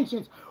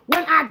dimensions.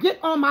 When I get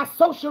on my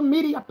social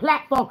media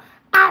platform,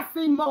 I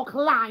see more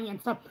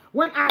clients.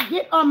 When I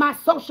get on my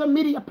social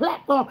media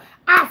platform,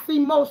 I see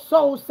more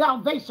soul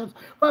salvations.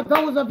 For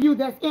those of you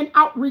that's in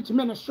outreach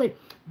ministry,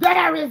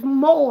 there is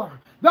more.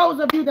 Those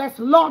of you that's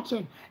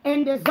launching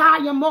and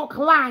desire more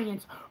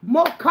clients,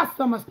 more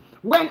customers.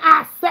 When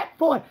I set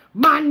forth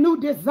my new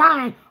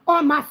design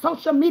on my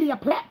social media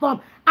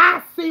platform,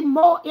 I see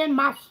more in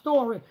my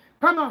story.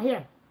 Come on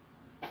here.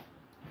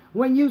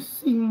 When you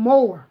see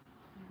more,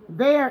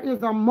 there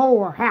is a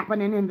more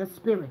happening in the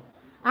spirit.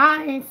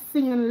 I ain't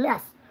seeing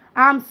less.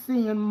 I'm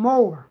seeing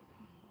more.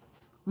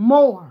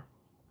 More.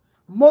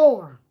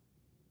 More.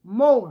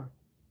 More.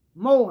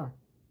 More.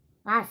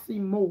 I see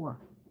more.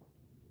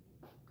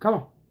 Come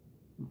on.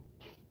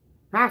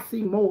 I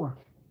see more.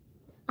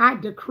 I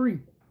decree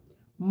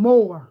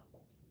more.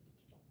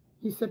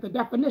 He said the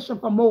definition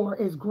for more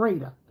is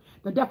greater.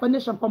 The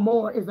definition for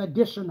more is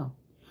additional.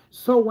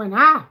 So when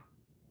I,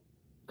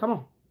 come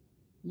on,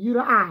 you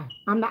the I,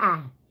 I'm the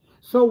I.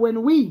 So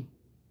when we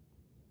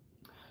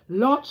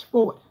launch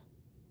forth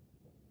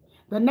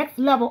the next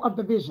level of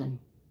the vision,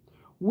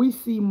 we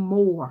see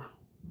more.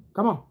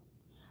 Come on.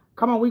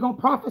 Come on, we're going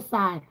to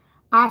prophesy.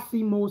 I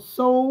see more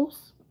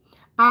souls.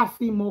 I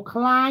see more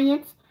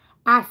clients.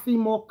 I see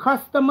more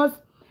customers.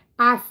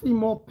 I see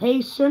more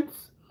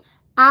patients.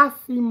 I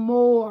see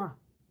more.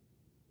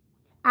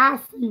 I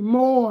see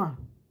more.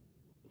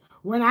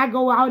 When I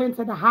go out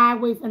into the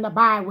highways and the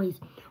byways,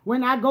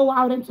 when I go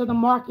out into the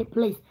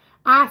marketplace,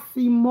 I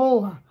see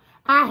more.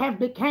 I have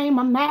become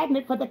a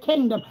magnet for the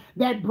kingdom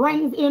that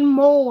brings in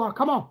more.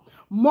 Come on.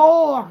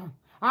 More.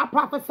 I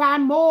prophesy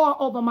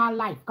more over my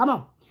life. Come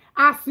on.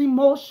 I see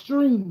more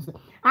streams.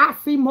 I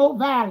see more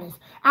valleys.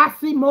 I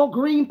see more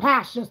green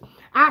pastures.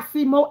 I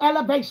see more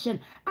elevation.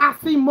 I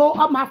see more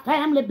of my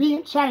family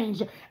being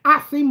changed.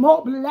 I see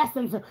more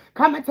blessings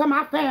coming to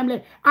my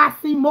family. I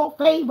see more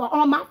favor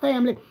on my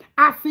family.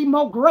 I see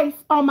more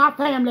grace on my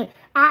family.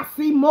 I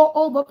see more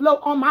overflow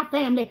on my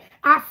family.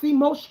 I see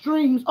more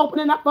streams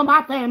opening up for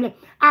my family.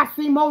 I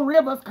see more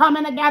rivers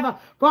coming together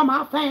for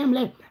my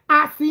family.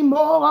 I see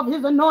more of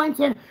his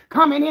anointing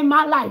coming in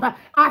my life.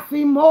 I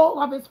see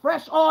more of his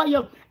fresh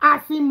oil.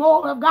 I see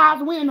more of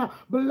God's wind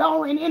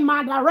blowing in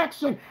my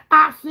direction.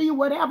 I see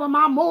whatever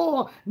my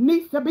more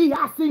needs to be.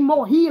 I see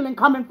more healing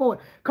coming forward.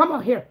 Come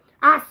on here.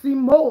 I see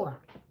more.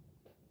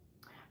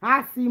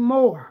 I see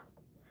more.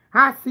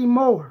 I see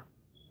more.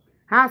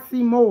 I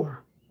see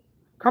more.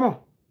 Come on.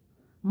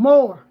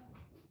 More.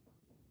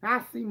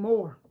 I see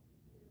more.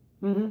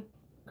 Come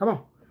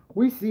on.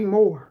 We see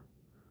more.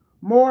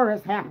 More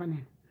is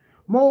happening.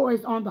 More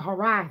is on the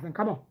horizon.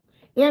 Come on.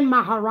 In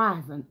my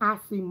horizon, I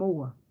see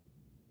more.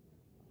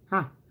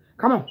 Huh?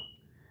 Come on.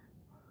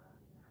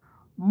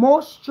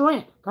 More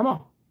strength. Come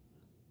on.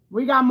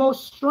 We got more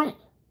strength.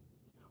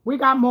 We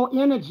got more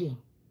energy.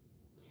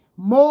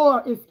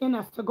 More is in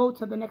us to go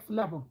to the next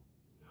level.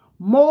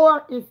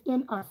 More is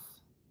in us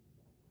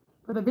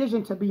for the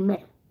vision to be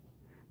met.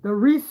 The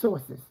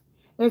resources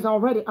is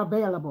already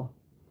available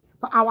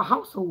for our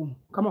household.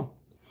 Come on.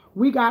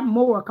 We got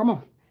more. Come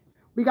on.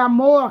 We got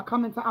more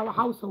coming to our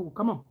household.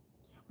 Come on.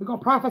 We're going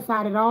to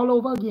prophesy it all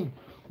over again.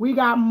 We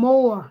got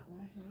more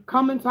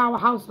coming to our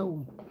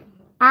household.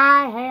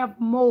 I have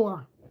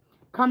more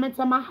coming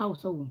to my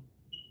household.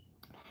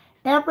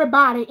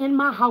 Everybody in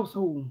my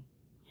household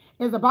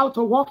is about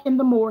to walk in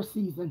the more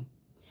season.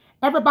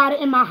 Everybody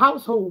in my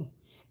household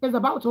is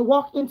about to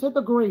walk into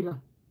the greater.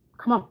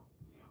 Come on.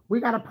 We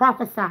got to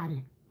prophesy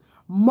it.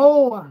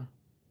 More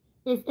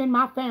is in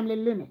my family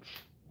lineage.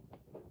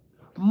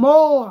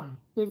 More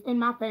is in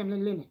my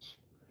family lineage.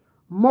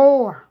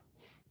 More.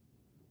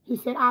 He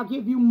said, I'll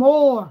give you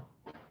more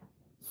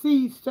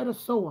seeds to the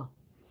sower.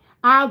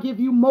 I'll give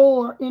you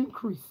more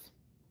increase.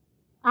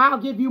 I'll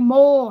give you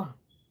more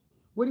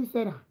What he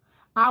said,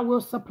 I will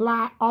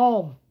supply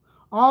all.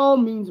 All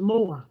means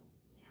more.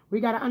 We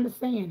got to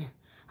understand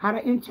how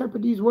to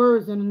interpret these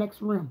words in the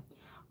next realm.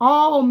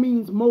 All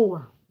means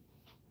more.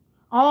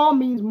 All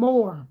means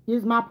more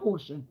is my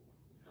portion.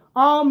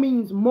 All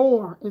means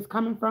more is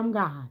coming from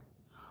God.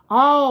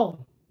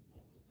 All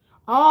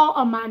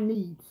of my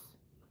needs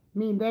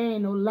mean there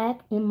ain't no lack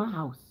in my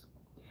house.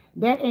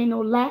 There ain't no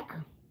lack.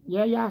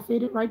 Yeah, I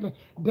said it right there.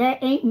 There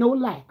ain't no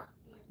lack.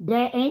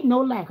 There ain't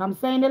no lack. I'm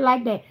saying it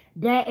like that.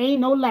 There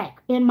ain't no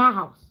lack in my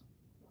house.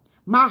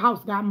 My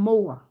house got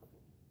more.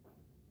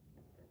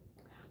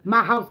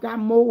 My house got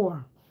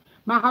more.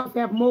 My house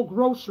have more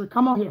grocery.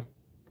 Come on here.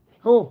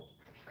 Oh,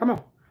 come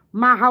on.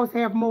 My house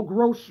have more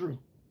grocery.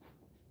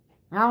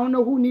 I don't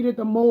know who needed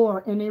the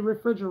more in a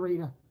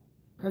refrigerator.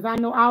 Because I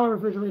know our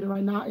refrigerator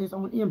right now is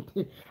on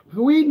empty.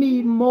 We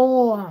need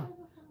more.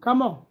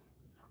 Come on.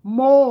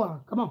 More.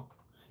 Come on.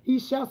 He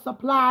shall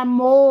supply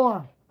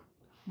more.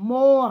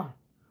 More.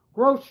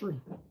 Grocery.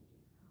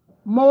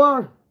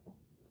 More.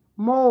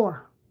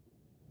 More.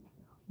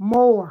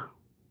 More.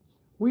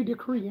 We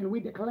decree and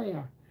we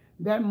declare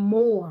that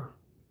more.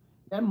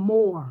 That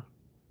more.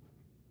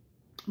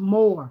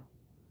 More.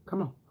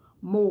 Come on.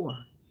 More.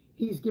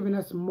 He's giving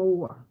us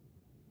more.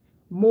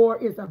 More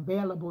is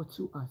available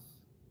to us.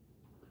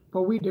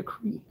 But we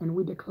decree and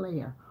we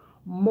declare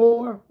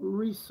more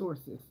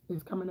resources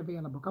is coming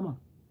available. Come on.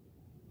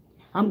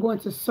 I'm going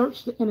to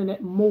search the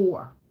internet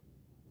more.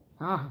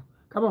 Come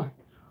on.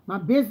 My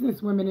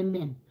business women and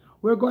men,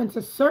 we're going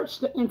to search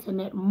the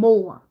internet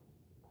more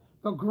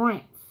for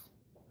grants.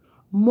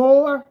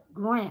 More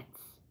grants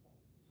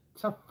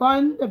to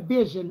fund the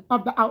vision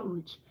of the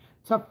outreach,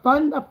 to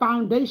fund the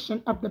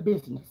foundation of the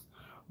business.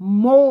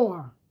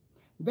 More.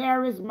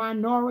 There is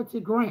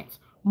minority grants.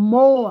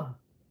 More.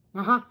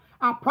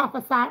 I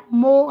prophesy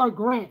more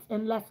grants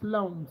and less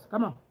loans.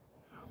 Come on.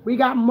 We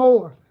got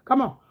more.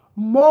 Come on.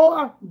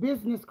 More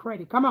business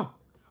credit. Come on.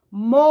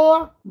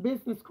 More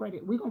business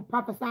credit. We're going to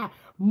prophesy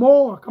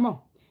more. Come on.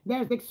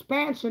 There's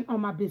expansion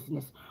on my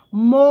business.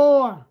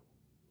 More.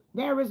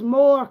 There is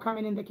more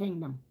coming in the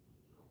kingdom.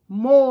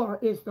 More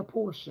is the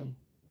portion.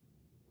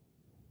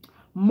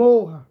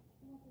 More.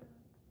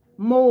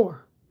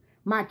 More.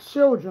 My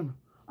children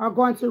are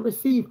going to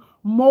receive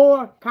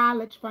more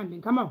college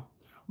funding. Come on.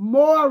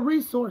 More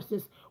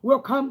resources will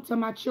come to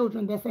my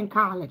children that's in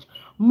college.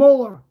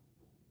 More.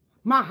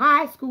 My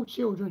high school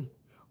children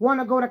want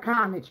to go to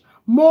college.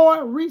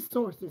 More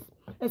resources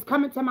is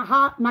coming to my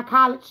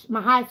college,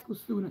 my high school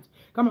students.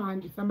 Come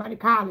on, somebody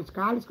college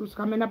school's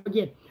coming up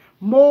again.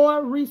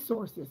 More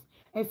resources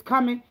is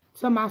coming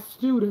to my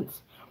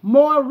students.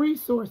 More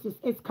resources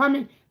is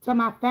coming to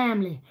my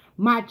family,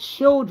 my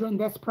children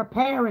that's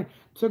preparing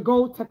to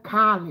go to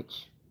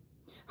college.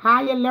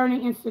 Higher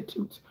learning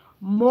institutes.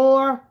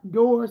 More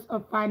doors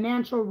of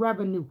financial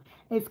revenue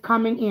is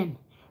coming in.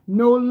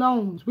 No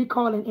loans. We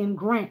call it in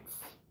grants.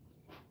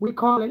 We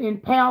call it in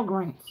Pell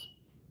grants.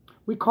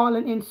 We call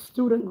it in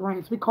student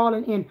grants. We call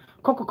it in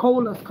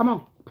Coca-Colas. Come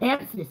on.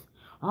 Pepsi's.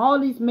 All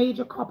these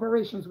major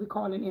corporations, we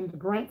call it in the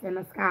grants and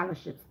the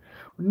scholarships.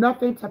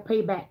 Nothing to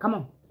pay back. Come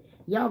on.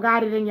 Y'all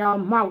got it in y'all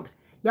mouth.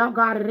 Y'all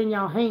got it in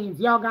y'all hands.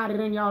 Y'all got it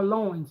in y'all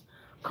loins.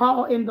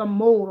 Call in the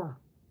more.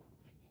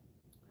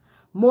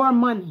 More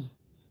money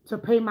to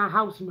pay my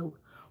house note.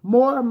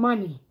 More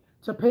money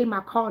to pay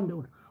my car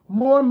note.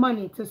 More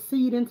money to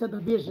seed into the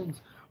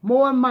visions.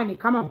 More money.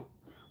 Come on.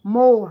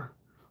 More.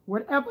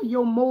 Whatever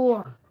your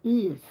more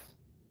is,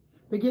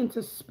 begin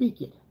to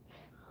speak it.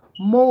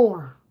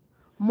 More.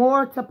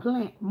 More to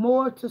plant.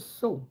 More to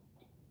sow.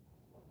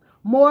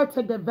 More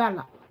to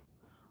develop.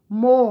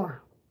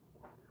 More.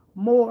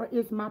 More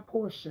is my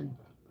portion.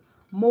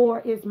 More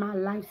is my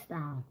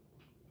lifestyle.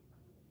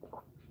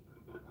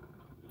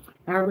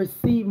 I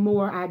receive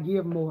more, I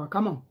give more.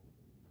 Come on.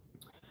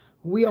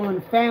 We are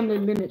on family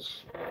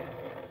lineage.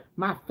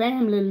 My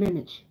family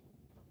lineage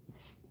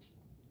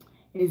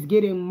is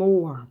getting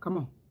more. Come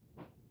on.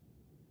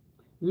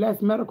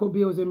 Less medical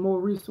bills and more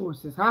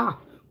resources.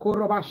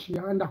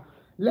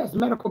 Less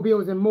medical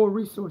bills and more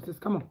resources.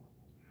 Come on.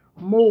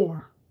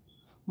 More.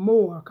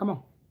 More. Come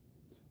on.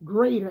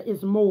 Greater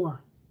is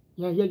more.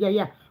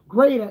 Yeah.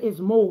 Greater is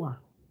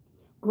more.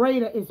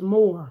 Greater is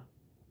more.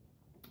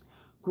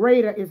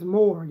 Greater is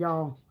more,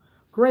 y'all.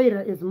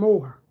 Greater is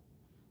more.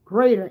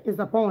 Greater is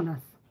upon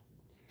us.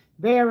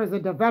 There is a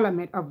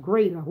development of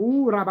greater.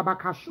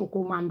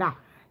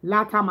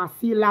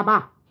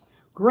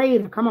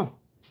 Greater, come on.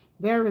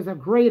 There is a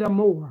greater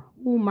more.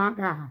 Oh my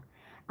God.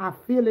 I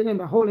feel it in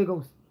the Holy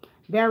Ghost.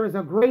 There is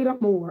a greater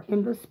more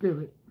in the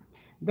Spirit.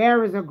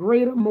 There is a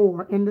greater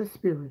more in the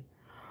Spirit.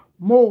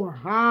 More.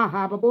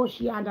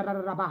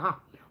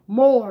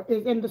 More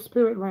is in the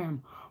spirit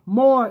realm.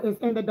 More is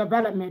in the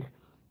development.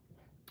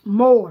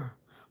 More.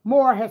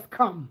 More has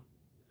come.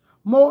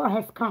 More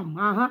has come.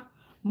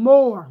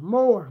 More.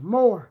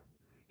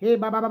 Hey,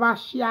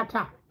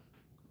 shiata.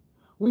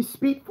 We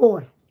speak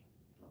for it.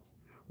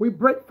 We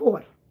break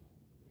forth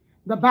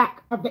the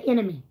back of the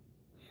enemy.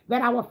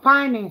 That our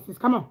finances,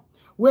 come on,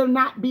 will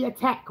not be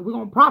attacked. We're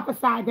going to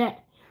prophesy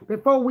that.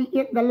 before we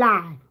end the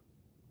live.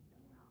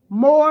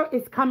 More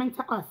is coming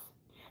to us,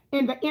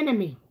 and the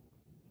enemy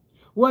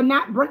will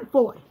not bring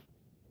forth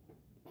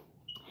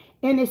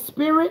in his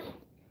spirit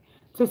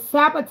to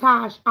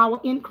sabotage our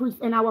increase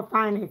in our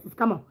finances.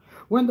 Come on.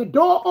 When the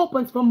door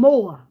opens for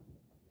more,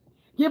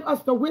 give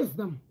us the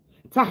wisdom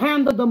to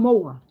handle the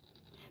more,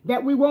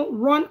 that we won't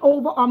run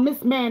over or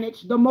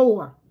mismanage the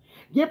more.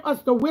 Give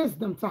us the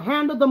wisdom to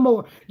handle the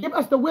more. Give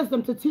us the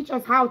wisdom to teach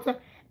us how to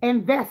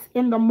invest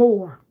in the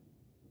more.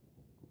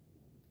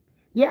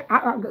 Yeah,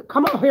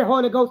 come on here,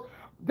 Holy Ghost.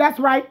 That's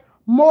right.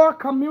 More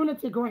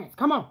community grants.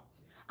 Come on.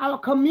 Our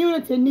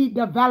community need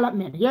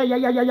development.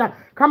 Yeah.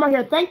 Come on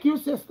here. Thank you,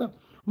 sister.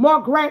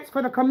 More grants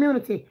for the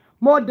community.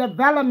 More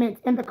development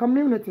in the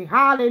community.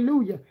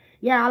 Hallelujah.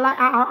 Yeah,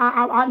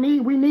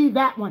 we need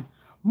that one.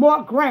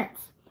 More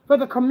grants for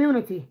the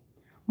community.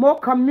 More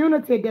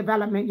community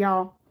development,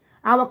 y'all.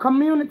 Our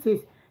communities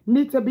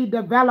need to be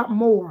developed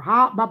more.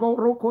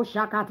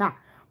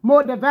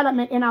 More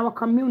development in our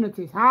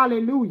communities.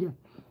 Hallelujah.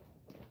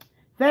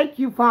 Thank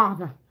you,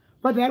 Father,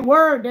 for that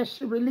word that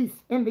should release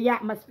in the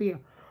atmosphere.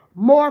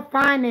 More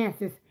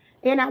finances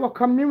in our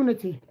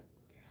community.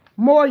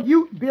 More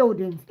youth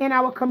buildings in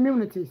our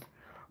communities.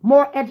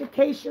 More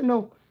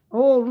educational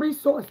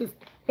resources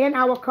in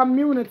our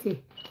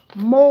community.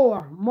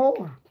 More.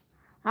 More.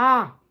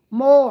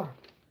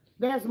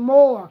 There's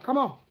more. Come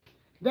on.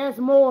 There's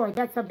more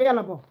that's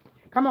available.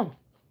 Come on.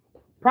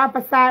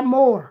 Prophesy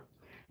more.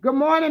 Good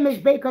morning, Ms.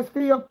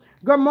 Bakersfield.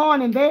 Good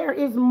morning. There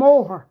is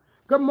more.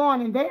 Good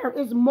morning. There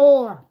is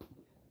more.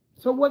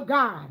 So what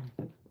God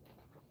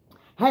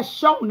has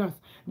shown us,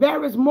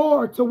 there is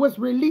more to what's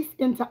released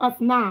into us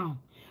now.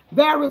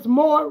 There is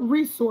more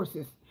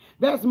resources.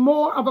 There's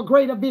more of a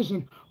greater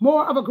vision,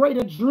 more of a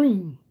greater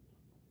dream.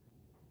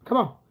 Come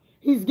on.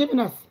 He's given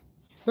us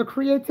the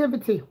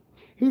creativity.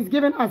 He's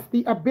given us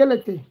the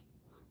ability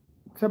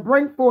to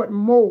bring forth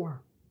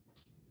more.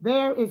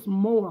 There is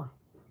more.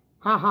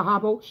 Come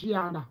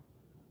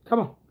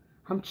on.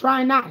 I'm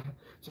trying not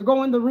to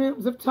go in the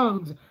realms of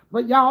tongues,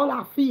 but y'all,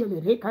 I feel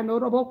it.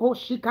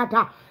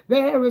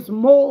 There is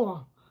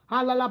more.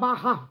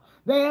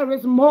 There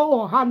is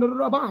more.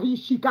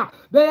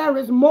 There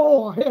is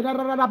more.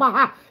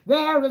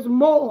 There is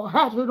more.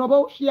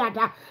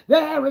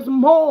 There is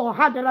more.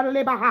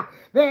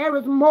 There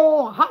is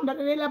more.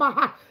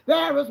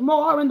 There is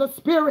more in the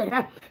spirit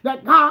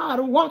that God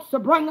wants to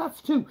bring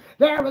us to.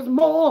 There is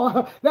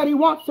more that he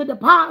wants to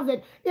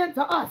deposit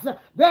into us.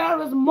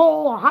 There is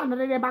more in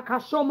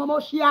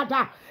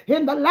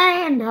the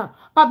land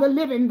of the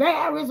living.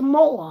 There is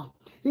more.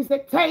 He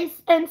said,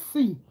 taste and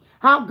see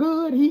how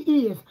good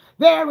he is.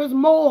 There is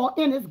more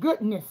in his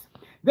goodness.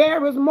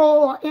 There is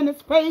more in his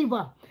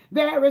favor.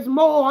 There is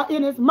more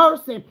in his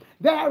mercy.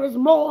 There is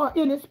more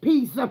in his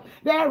peace.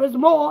 There is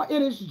more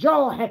in his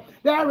joy.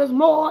 There is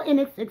more in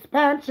his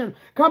expansion.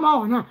 Come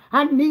on,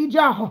 I need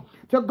y'all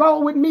to go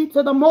with me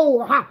to the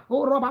more.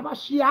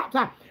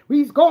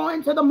 He's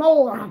going to the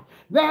more.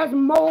 There's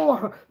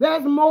more.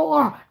 There's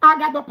more. I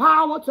got the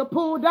power to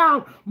pull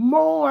down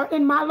more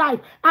in my life.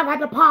 I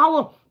got the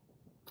power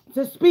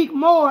to speak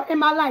more in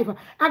my life.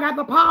 I got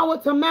the power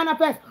to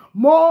manifest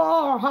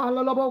more.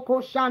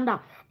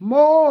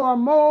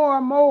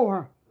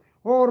 More.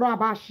 Oh,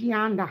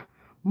 Rabashianda.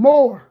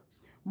 More.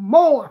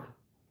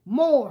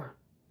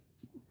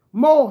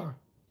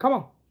 Come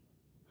on.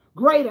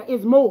 Greater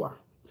is more.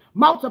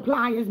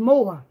 Multiply is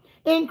more.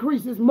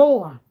 Increase is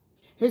more.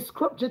 His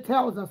scripture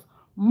tells us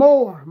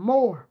more.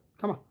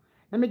 Come on.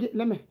 Let me get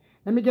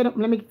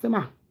to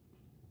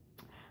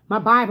my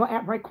Bible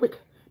app right quick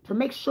to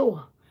make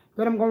sure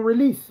that I'm going to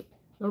release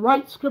the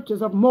right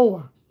scriptures of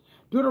more.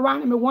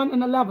 Deuteronomy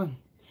 1:11.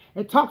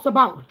 It talks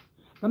about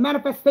the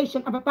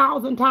manifestation of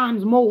 1,000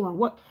 times more.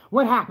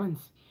 What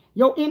happens?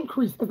 Your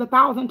increase is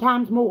 1,000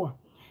 times more.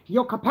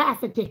 Your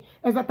capacity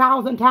is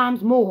 1,000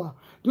 times more.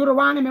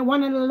 Deuteronomy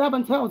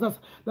 1:11 tells us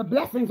the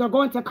blessings are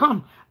going to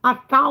come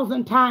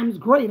 1,000 times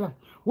greater.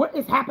 What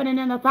is happening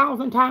in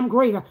 1,000 times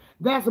greater?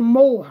 There's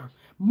more.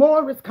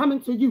 More is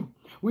coming to you.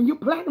 When you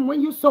plant and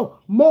when you sow,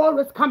 more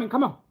is coming.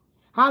 Come on.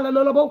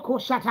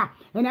 Hallelujah.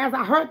 And as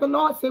I heard the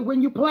Lord say,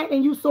 when you plant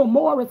and you sow,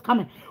 more is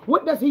coming.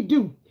 What does he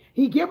do?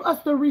 He gives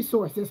us the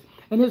resources.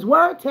 And his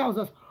word tells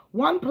us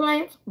one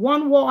plants,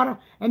 one water,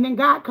 and then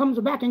God comes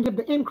back and gives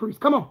the increase.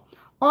 Come on.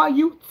 Are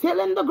you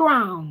tilling the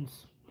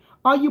grounds?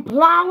 Are you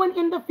plowing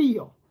in the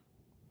field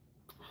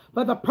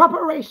for the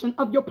preparation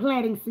of your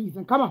planting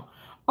season? Come on.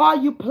 Are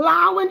you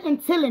plowing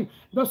and tilling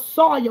the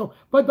soil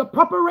for the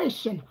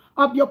preparation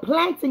of your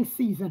planting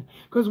season?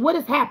 Because what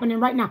is happening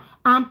right now?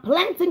 I'm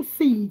planting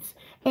seeds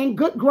in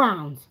good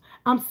grounds.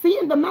 I'm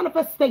seeing the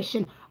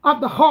manifestation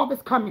of the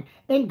harvest coming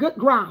in good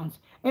grounds.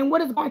 And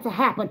what is going to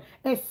happen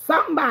is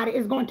somebody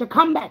is going to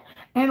come back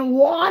and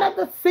water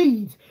the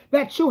seeds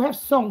that you have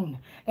sown.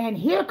 And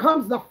here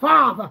comes the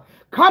Father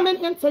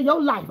coming into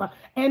your life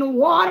and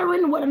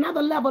watering with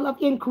another level of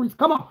increase.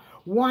 Come on.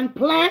 One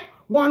plant,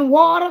 one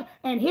water,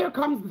 and here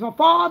comes the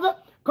Father.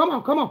 Come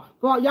on.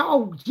 For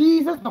y'all,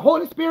 Jesus, the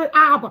Holy Spirit,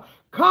 Abba,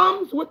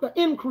 comes with the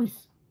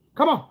increase.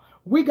 Come on.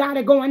 We got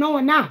it going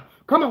on now.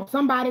 Come on,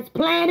 somebody's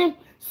planting,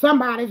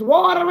 somebody's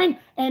watering,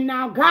 and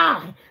now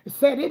God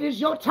said it is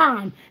your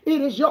time.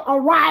 It is your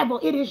arrival.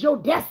 It is your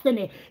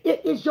destiny.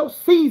 It is your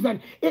season.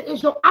 It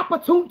is your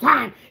opportune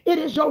time. It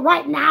is your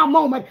right now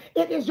moment.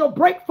 It is your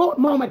breakthrough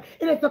moment.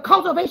 It is the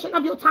cultivation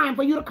of your time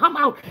for you to come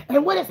out.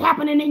 And what is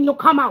happening in your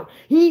come out?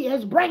 He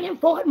is bringing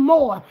forth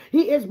more.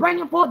 He is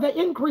bringing forth the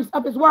increase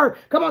of his word.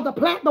 Come on, the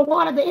plant, the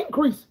water, the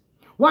increase.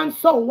 One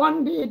soul,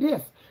 one did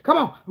this. Come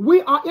on,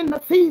 we are in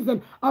the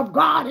season of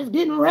God is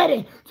getting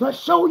ready to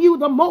show you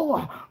the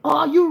more.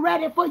 Are you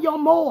ready for your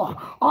more?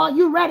 Are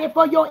you ready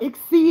for your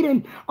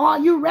exceeding? Are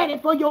you ready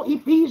for your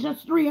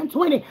Ephesians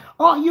 3:20?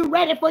 Are you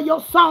ready for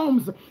your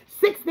Psalms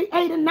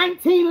 68 and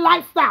 19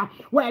 lifestyle,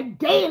 where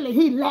daily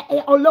he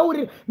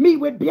loaded me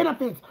with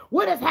benefits?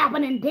 What is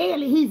happening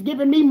daily? He's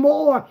giving me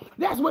more.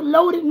 That's what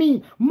loaded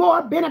me.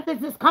 More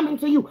benefits is coming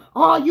to you.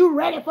 Are you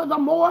ready for the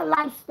more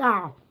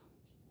lifestyle?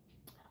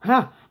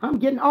 I'm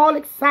getting all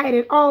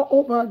excited all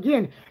over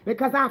again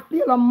because I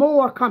feel a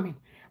more coming.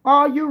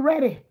 Are you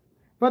ready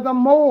for the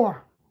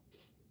more?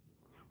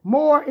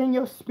 More in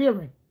your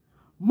spirit,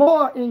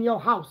 more in your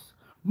house,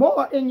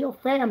 more in your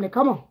family.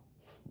 Come on.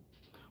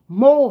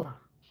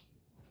 More.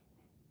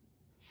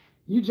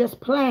 You just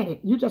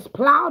planted. You just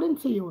plowed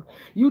and tilled.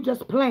 You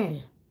just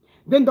planted.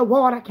 Then the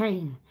water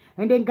came.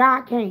 And then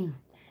God came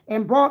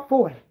and brought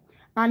forth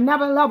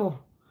another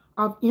level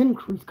of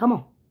increase. Come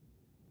on.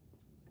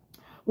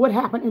 What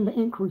happened in the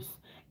increase?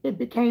 It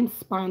became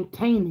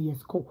spontaneous.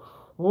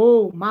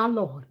 Oh, my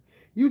Lord.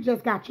 You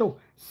just got your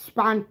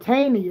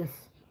spontaneous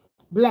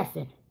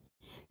blessing.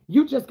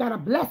 You just got a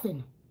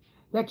blessing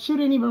that you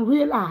didn't even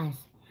realize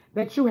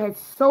that you had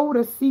sowed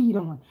a seed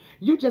on.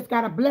 You just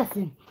got a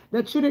blessing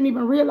that you didn't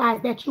even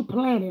realize that you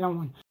planted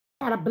on.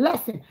 You got a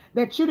blessing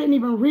that you didn't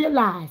even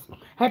realize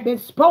had been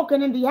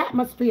spoken in the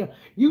atmosphere.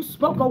 You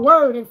spoke a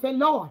word and said,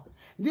 Lord,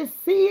 this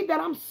seed that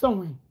I'm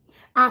sowing,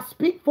 I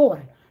speak for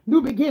it. New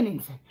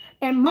beginnings,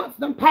 and months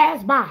them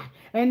pass by,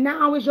 and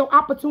now is your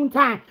opportune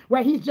time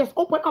where he's just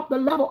opened up the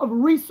level of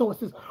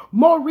resources,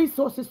 more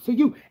resources to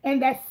you,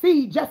 and that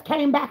seed just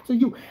came back to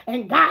you,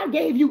 and God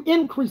gave you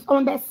increase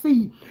on that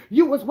seed.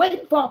 You was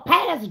waiting for a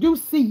past due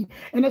seed,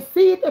 and the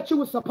seed that you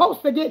were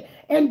supposed to get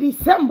in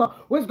December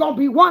was going to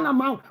be one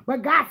amount,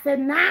 but God said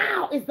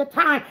now is the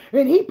time,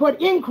 and he put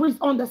increase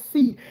on the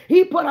seed.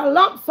 He put a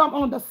lump sum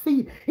on the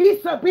seed. He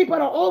put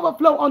an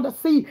overflow on the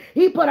seed.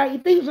 He put an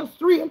Ephesians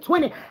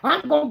 3:20.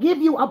 I'm going to give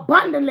you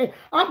abundantly.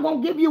 I'm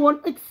going to give you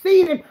an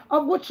exceeding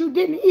of what you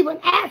didn't even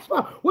ask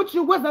for, what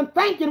you wasn't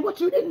thinking,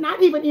 what you did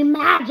not even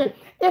imagine.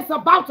 It's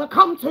about to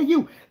come to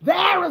you.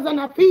 There is an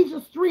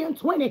Ephesians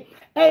 3:20.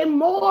 And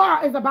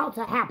more is about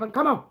to happen.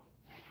 Come on.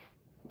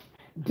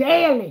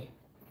 Daily.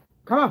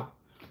 Come on.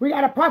 We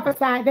got to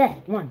prophesy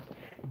that one.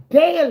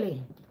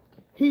 Daily,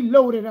 he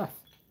loaded us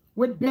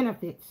with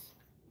benefits.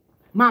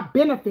 My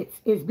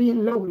benefits is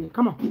being loaded.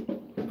 Come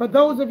on. For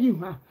those of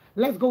you,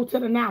 let's go to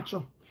the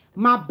natural.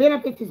 My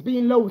benefits is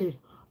being loaded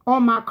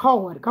on my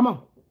card. Come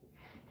on.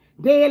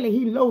 Daily,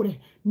 he loaded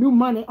new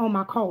money on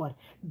my card.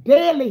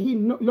 Daily, he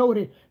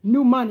loaded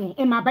new money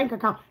in my bank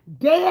account.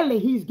 Daily,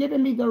 he's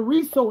giving me the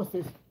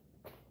resources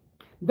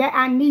that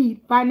I need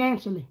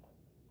financially.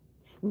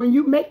 When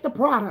you make the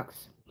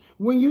products,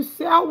 when you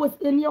sell what's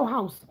in your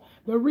house,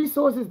 the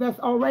resources that's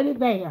already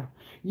there,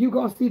 you're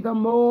going to see the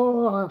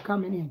more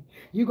coming in.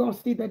 You're going to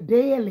see the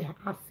daily,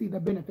 I see the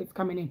benefits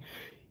coming in.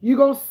 You're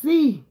going to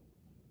see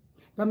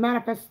the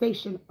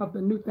manifestation of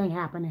the new thing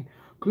happening.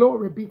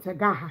 Glory be to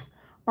God.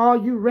 Are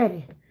you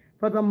ready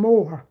for the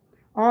more?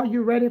 Are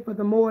you ready for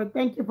the more?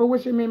 Thank you for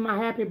wishing me my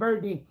happy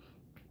birthday.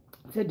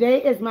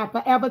 Today is my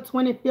forever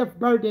 25th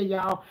birthday,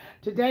 y'all.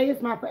 Today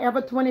is my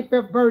forever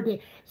 25th birthday.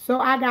 So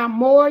I got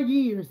more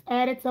years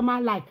added to my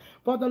life.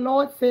 For the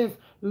Lord says,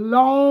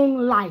 long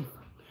life.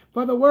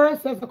 For the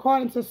word says,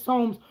 according to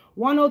Psalms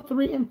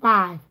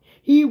 103:5,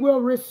 he will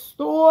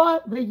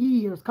restore the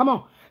years. Come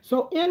on.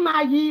 So in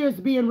my years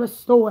being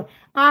restored,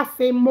 I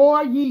say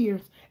more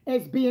years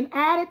is being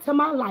added to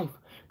my life.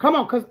 Come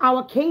on, because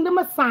our kingdom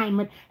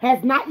assignment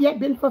has not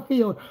yet been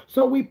fulfilled.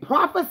 So we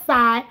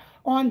prophesy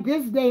on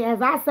this day as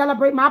I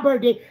celebrate my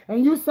birthday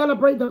and you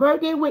celebrate the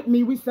birthday with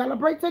me. We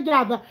celebrate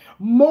together.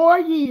 More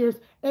years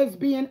is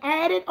being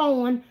added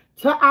on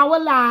to our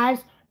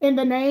lives in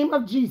the name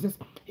of Jesus.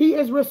 He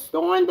is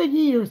restoring the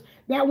years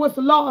that was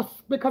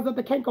lost because of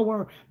the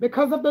cankerworm,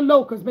 because of the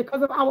locust,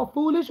 because of our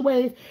foolish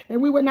ways,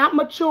 and we were not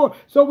mature.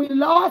 So we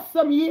lost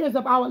some years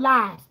of our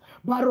lives.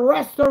 But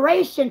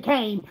restoration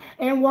came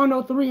in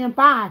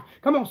 103:5.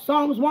 Come on,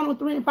 Psalms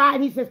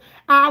 103:5. He says,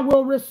 I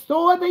will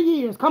restore the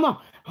years. Come on.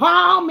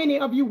 How many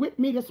of you with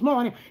me this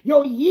morning?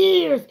 Your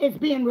years is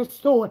being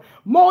restored.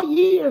 More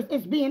years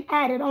is being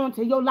added on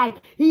to your life.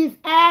 He's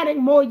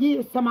adding more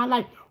years to my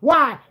life.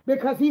 Why?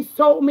 Because he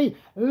told me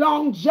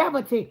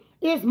longevity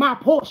is my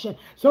portion.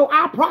 So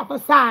I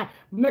prophesy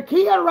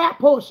Nakkia Rapp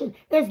portion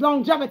is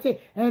longevity.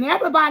 And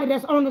everybody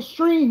that's on the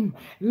stream,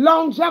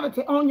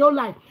 longevity on your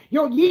life.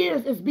 Your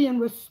years is being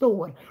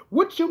restored.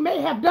 What you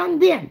may have done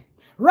then,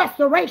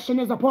 restoration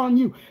is upon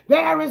you.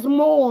 There is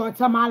more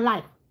to my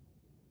life.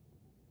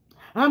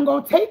 I'm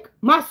going to take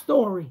my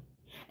story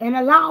and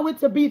allow it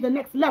to be the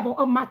next level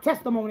of my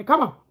testimony.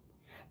 Come on.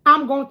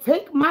 I'm going to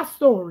take my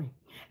story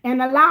and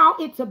allow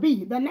it to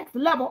be the next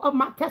level of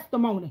my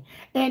testimony.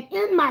 And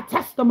in my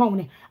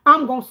testimony,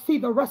 I'm going to see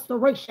the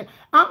restoration.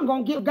 I'm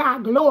going to give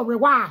God glory.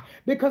 Why?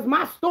 Because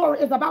my story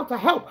is about to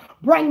help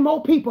bring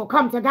more people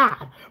come to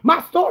God.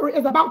 My story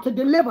is about to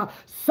deliver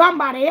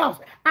somebody else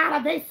out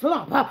of their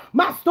slump.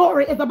 My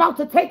story is about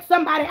to take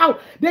somebody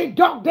out their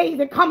dark days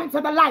and come into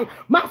the light.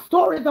 My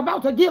story is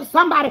about to give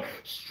somebody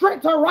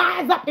strength to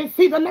rise up and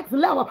see the next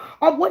level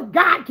of what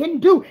God can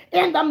do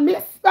in the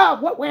midst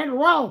of what went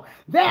wrong.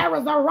 There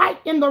is a right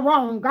in the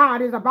wrong.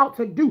 God is about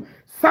to do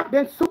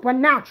something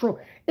supernatural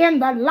in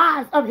the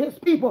lives of his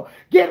people.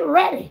 Get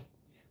ready.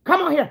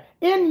 Come on here.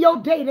 In your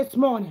day this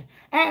morning,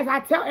 as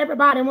I tell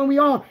everybody when we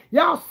on,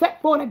 y'all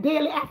set for a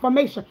daily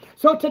affirmation.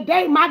 So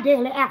today, my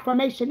daily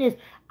affirmation is,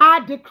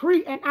 I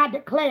decree and I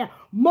declare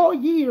more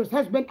years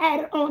has been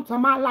added on to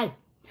my life.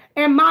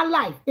 And my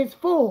life is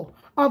full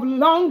of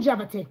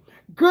longevity,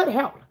 good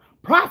health,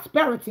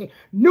 prosperity,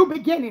 new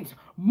beginnings.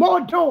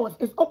 More doors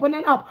is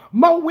opening up.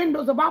 More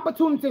windows of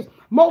opportunities.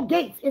 More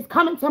gates is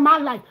coming to my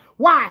life.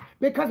 Why?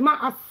 Because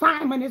my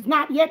assignment is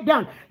not yet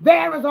done.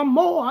 There is a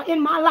more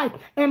in my life.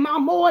 And my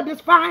more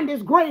defined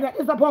is greater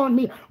is upon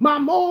me. My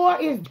more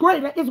is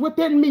greater is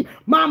within me.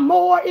 My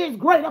more is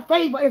greater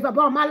favor is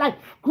upon my life.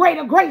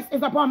 Greater grace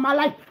is upon my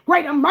life.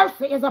 Greater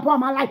mercy is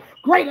upon my life.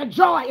 Greater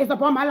joy is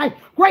upon my life.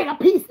 Greater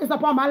peace is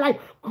upon my life.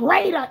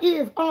 Greater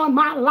is on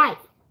my life.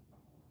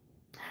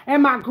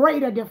 And my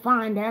greater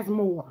defined as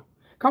more.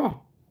 Come on.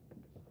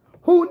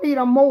 Who need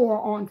a more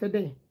on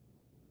today?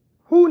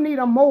 Who need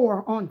a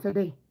more on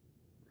today?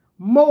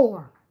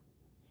 More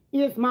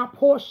is my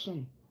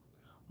portion.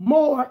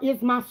 More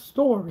is my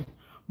story.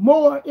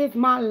 More is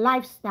my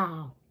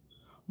lifestyle.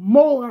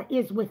 More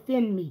is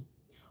within me.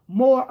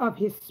 More of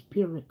his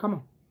spirit. Come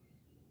on.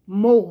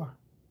 More.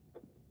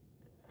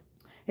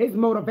 It's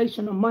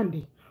Motivational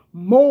Monday.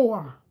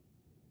 More.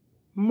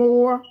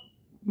 More.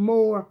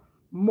 More.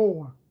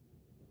 More.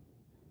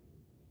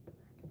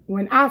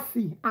 When I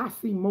see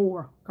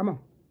more. Come on.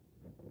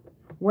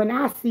 When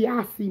I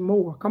see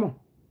more. Come on.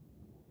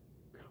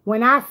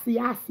 When I see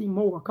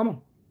more. Come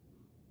on.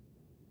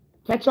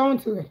 Catch on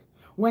to it.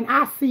 When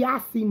I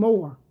see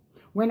more.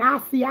 When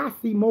I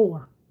see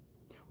more.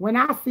 When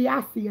I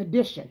see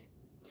addition.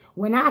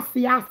 When I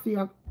see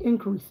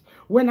increase.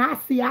 When I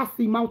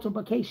see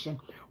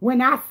multiplication.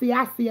 When I see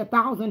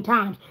 1,000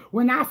 times.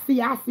 When I see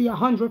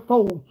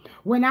 100-fold.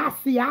 When I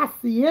see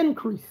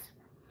increase.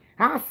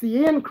 I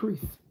see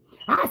increase.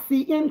 I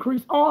see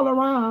increase all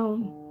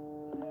around.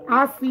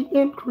 I see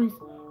increase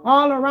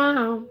all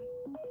around.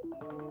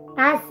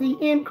 I see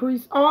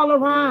increase all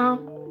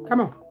around.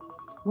 Come on.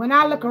 When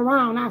I look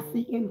around, I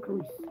see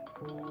increase.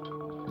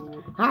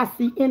 I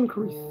see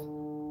increase.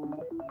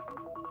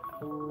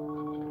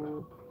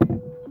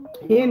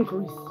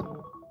 Increase.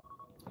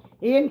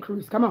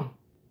 Increase. Come on.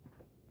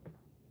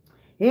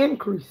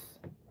 Increase.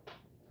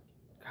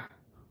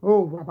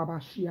 Oh,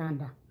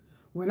 Rababashianda.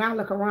 When I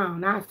look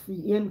around, I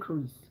see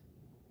increase.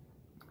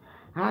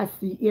 I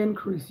see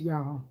increase,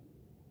 y'all.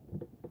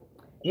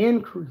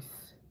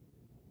 Increase.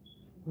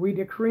 We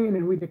decreeing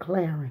and we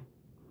declaring.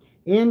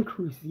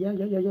 Increase. Yeah.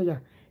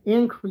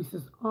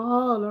 Increases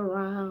all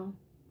around.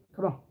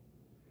 Come on.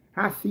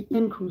 I see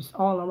increase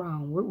all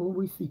around. What will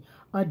we see?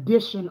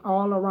 Addition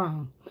all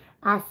around.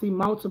 I see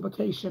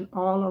multiplication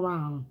all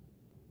around.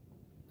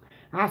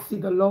 I see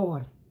the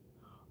Lord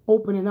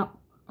opening up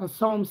a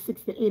Psalm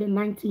 68 and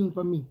 19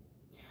 for me.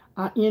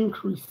 An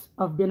increase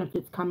of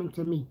benefits coming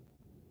to me.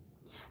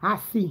 I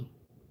see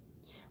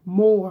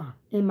more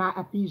in my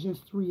Ephesians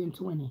 3 and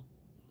 20.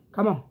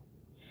 Come on.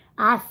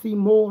 I see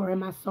more in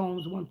my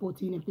Psalms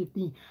 114 and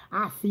 15.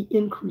 I see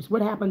increase.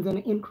 What happens in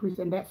an increase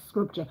in that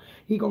scripture?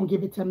 He going to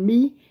give it to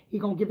me. He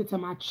going to give it to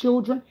my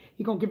children.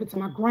 He going to give it to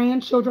my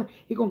grandchildren.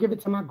 He going to give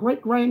it to my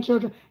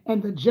great-grandchildren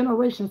and the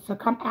generations to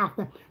come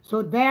after.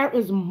 So there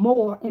is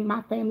more in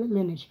my family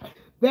lineage.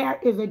 There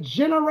is a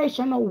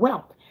generational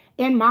wealth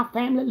in my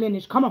family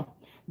lineage. Come on.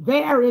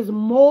 There is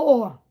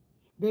more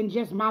than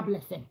just my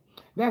blessing.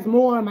 There's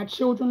more on my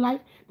children's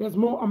life. There's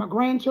more on my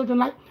grandchildren's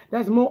life.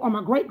 There's more on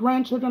my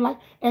great-grandchildren's life.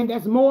 And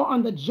there's more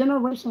on the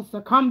generations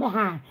to come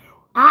behind.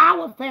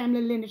 Our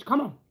family lineage,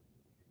 come on.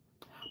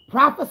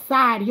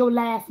 Prophesied your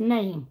last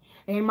name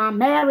and my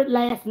married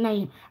last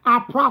name.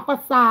 I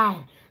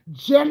prophesied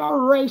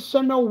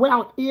generational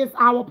wealth is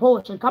our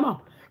portion. Come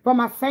on. For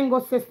my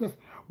single sisters,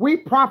 we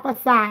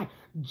prophesied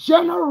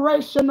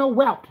generational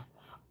wealth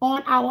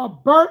on our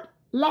birth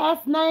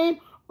last name,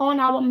 on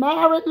our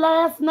married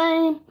last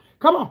name.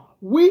 Come on.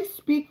 We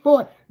speak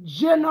for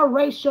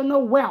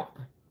generational wealth.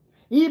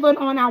 Even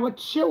on our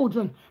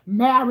children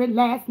married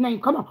last name.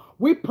 Come on.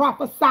 We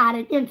prophesied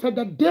it into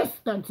the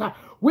distance.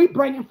 We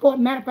bringing forth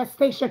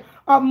manifestation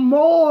of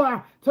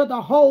more to the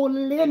whole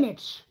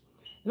lineage.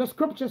 The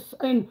scriptures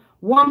in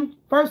 1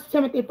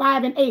 Timothy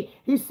 5 and 8,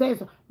 he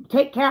says,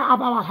 take care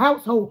of our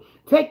household.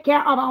 Take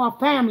care of our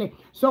family.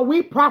 So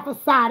we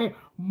prophesied it.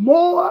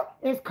 More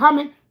is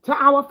coming to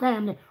our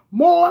family.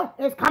 More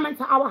is coming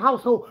to our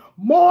household.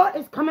 More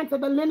is coming to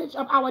the lineage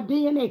of our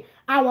DNA.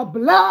 Our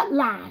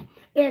bloodline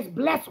is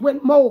blessed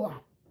with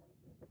more.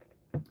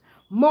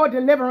 More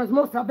deliverance,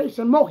 more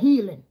salvation, more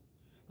healing.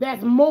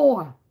 There's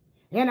more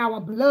in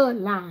our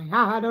bloodline.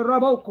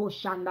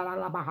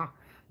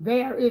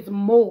 There is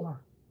more.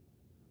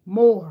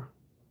 More.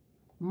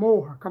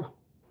 More. Come on.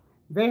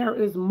 There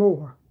is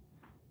more.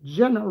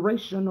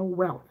 Generational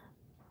wealth.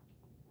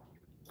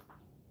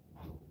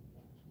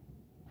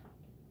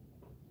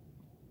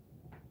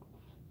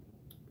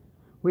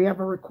 We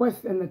have a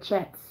request in the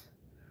chats.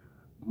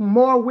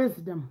 More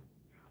wisdom,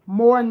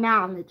 more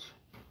knowledge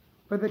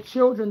for the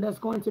children that's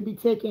going to be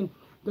taking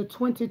the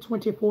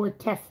 2024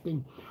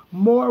 testing.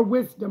 More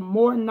wisdom,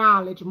 more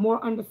knowledge,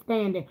 more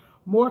understanding,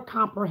 more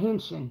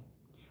comprehension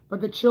for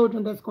the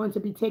children that's going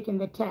to be taking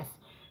the test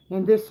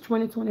in this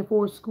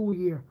 2024 school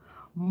year.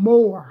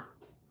 More,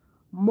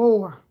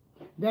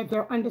 that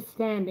their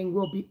understanding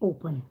will be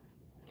open.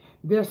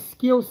 Their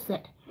skill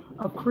set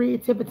of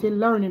creativity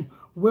learning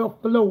will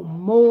flow.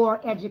 More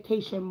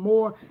education,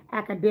 more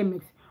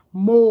academics,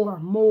 more.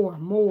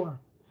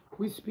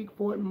 We speak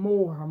for it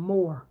more.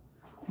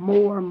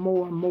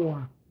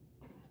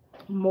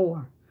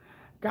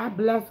 God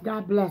bless.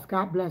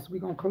 We're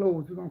going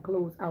to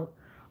close out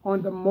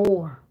on the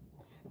more.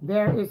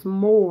 There is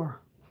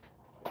more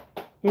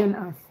in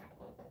us.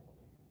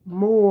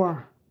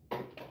 More.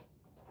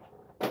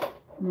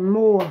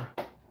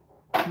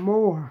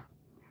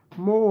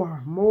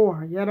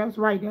 Yeah, that's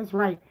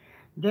right.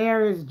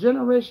 There is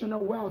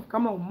generational wealth.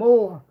 Come on,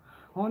 more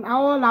on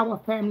all our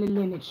family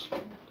lineage.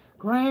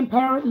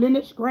 Grandparent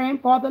lineage,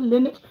 grandfather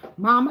lineage,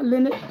 mama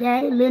lineage,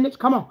 daddy lineage.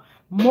 Come on,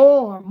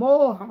 more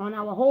on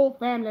our whole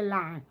family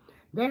line.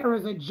 There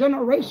is a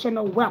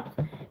generational wealth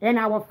in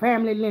our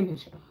family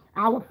lineage.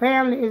 Our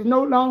family is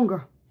no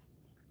longer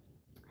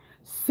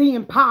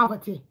seeing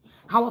poverty.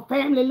 Our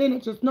family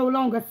lineage is no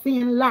longer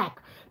seeing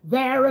lack.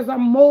 There is a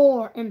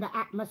more in the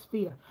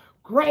atmosphere.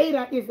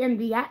 Greater is in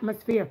the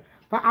atmosphere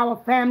for our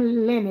family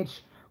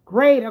lineage.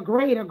 Greater.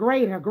 Greater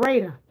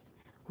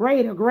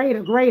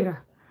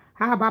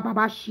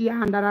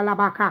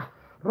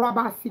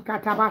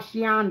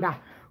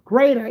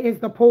is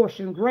the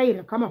portion.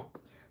 Greater. Come on.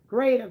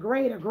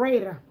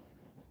 Greater.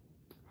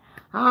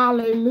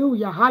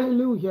 Hallelujah.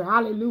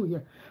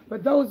 For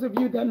those of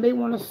you that may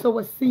want to sow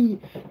a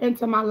seed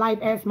into my life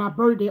as my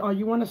birthday, or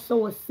you want to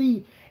sow a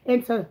seed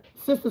into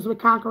Sisters with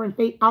Conquering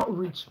Faith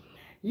Outreach,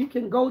 you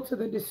can go to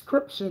the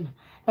description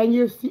and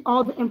you'll see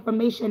all the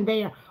information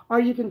there. Or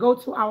you can go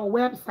to our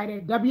website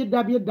at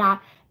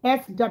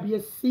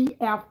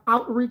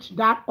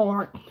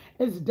www.swcfoutreach.org.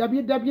 It's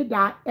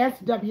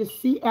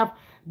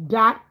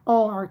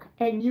www.swcf.org.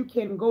 And you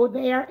can go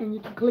there and you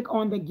can click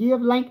on the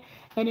give link.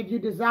 And if you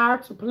desire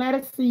to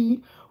plant a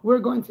seed, we're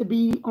going to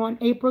be on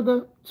April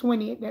the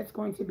 20th. That's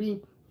going to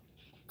be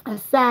a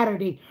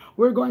Saturday.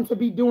 We're going to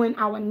be doing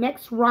our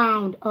next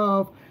round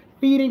of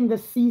feeding the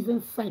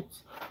seasoned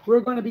saints. We're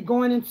going to be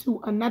going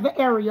into another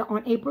area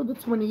on April the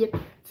 20th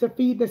to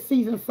feed the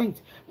seasoned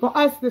saints. For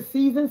us, the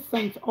seasoned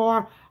saints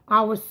are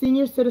our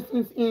senior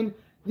citizens in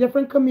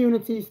different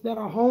communities that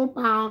are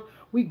homebound.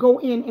 We go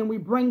in and we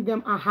bring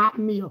them a hot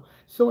meal.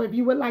 So if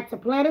you would like to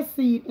plant a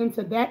seed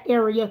into that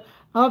area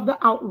of the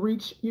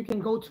outreach, you can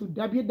go to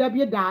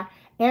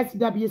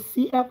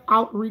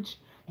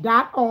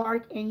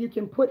www.swcfoutreach.org and you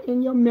can put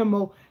in your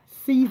memo,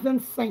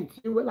 seasoned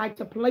saints. You would like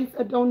to place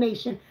a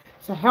donation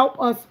to help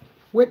us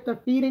with the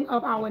feeding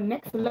of our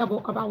next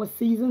level of our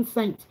seasoned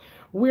saints.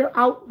 We're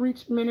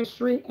Outreach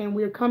Ministry, and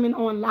we're coming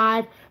on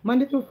live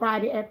Monday through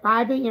Friday at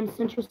 5 a.m.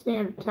 Central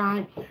Standard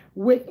Time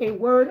with a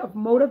word of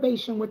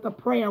motivation, with a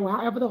prayer.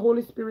 However the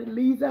Holy Spirit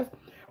leads us,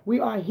 we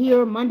are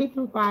here Monday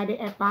through Friday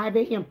at 5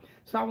 a.m.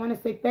 So I want to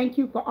say thank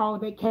you for all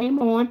that came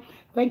on.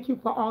 Thank you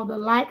for all the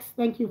likes.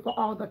 Thank you for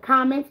all the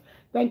comments.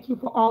 Thank you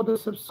for all the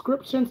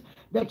subscriptions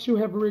that you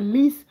have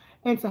released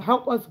and to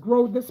help us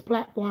grow this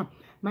platform.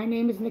 My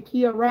name is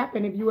Nakkia Rapp,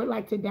 and if you would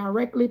like to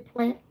directly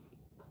plant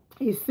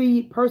a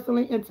seed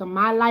personally into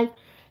my life,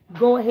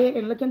 go ahead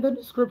and look in the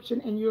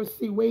description and you'll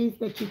see ways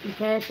that you can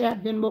Cash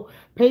App, Venmo,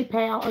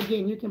 PayPal.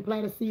 Again, you can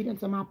plant a seed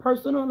into my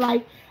personal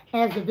life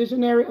as the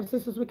visionary of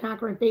Sisters with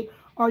Conquering Faith,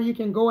 or you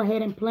can go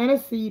ahead and plant a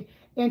seed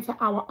into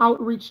our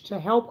outreach to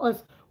help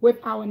us with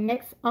our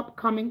next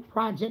upcoming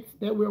projects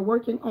that we're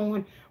working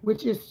on,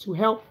 which is to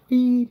help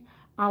feed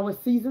our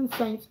seasoned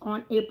saints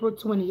on April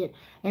 20th.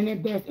 And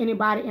if there's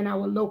anybody in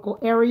our local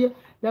area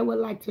that would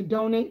like to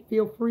donate,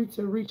 feel free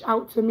to reach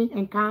out to me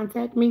and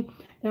contact me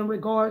in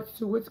regards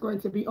to what's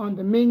going to be on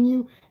the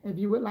menu, if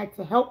you would like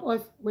to help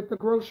us with the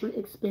grocery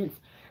expense.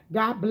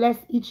 God bless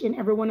each and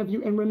every one of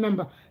you. And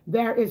remember,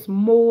 there is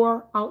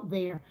more out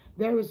there.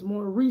 There is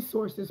more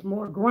resources,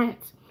 more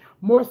grants,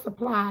 more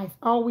supplies.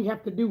 All we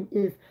have to do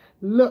is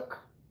look,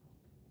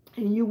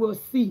 and you will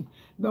see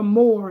the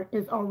more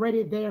is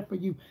already there for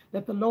you,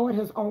 that the Lord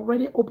has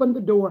already opened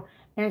the door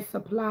and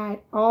supplied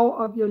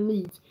all of your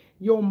needs.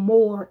 Your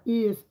more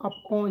is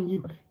upon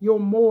you. Your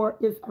more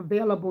is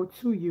available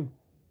to you.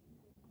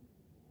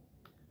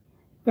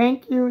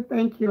 Thank you.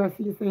 I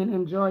see you saying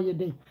enjoy your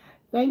day.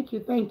 Thank you.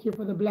 Thank you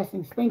for the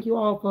blessings. Thank you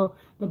all for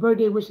the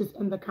birthday wishes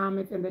in the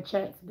comments and the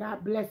chats.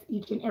 God bless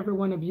each and every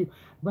one of you.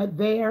 But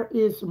there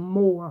is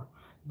more.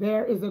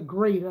 There is a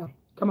greater.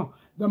 Come on.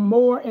 The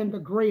more and the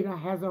greater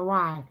has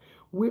arrived.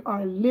 We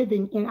are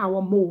living in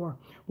our more.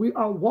 We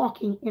are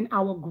walking in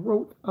our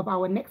growth of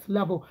our next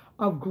level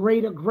of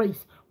greater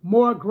grace,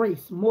 more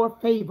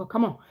favor.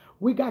 Come on.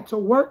 We got to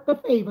work the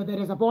favor that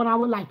is upon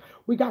our life.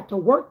 We got to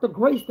work the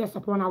grace that's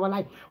upon our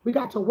life. We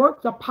got to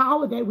work the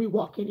power that we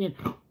walk in.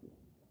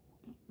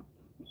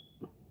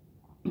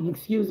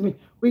 Excuse me.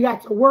 We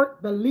got to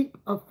work the leap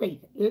of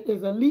faith. It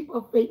is a leap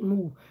of faith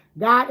move.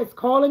 God is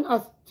calling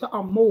us to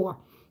a more.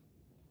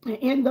 And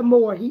in the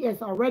more, he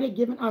has already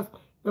given us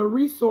the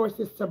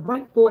resources to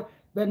bring forth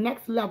the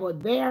next level.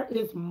 There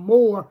is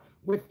more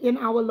within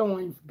our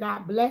loins.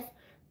 God bless,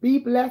 be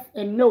blessed,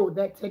 and know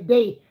that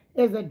today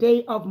is a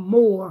day of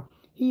more.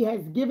 He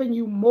has given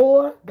you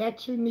more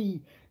that you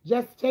need.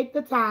 Just take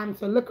the time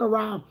to look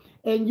around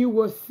and you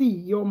will see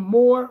your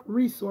more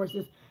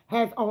resources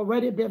has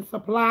already been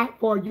supplied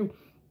for you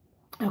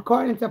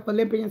according to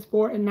Philippians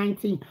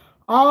 4:19.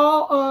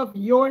 All of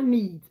your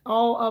needs,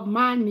 all of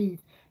my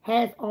needs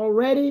has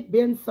already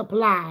been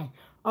supplied.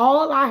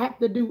 All I have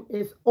to do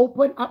is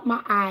open up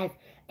my eyes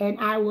and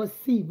I will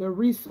see the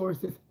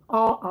resources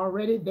all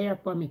already there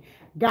for me.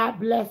 God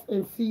bless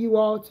and see you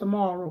all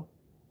tomorrow.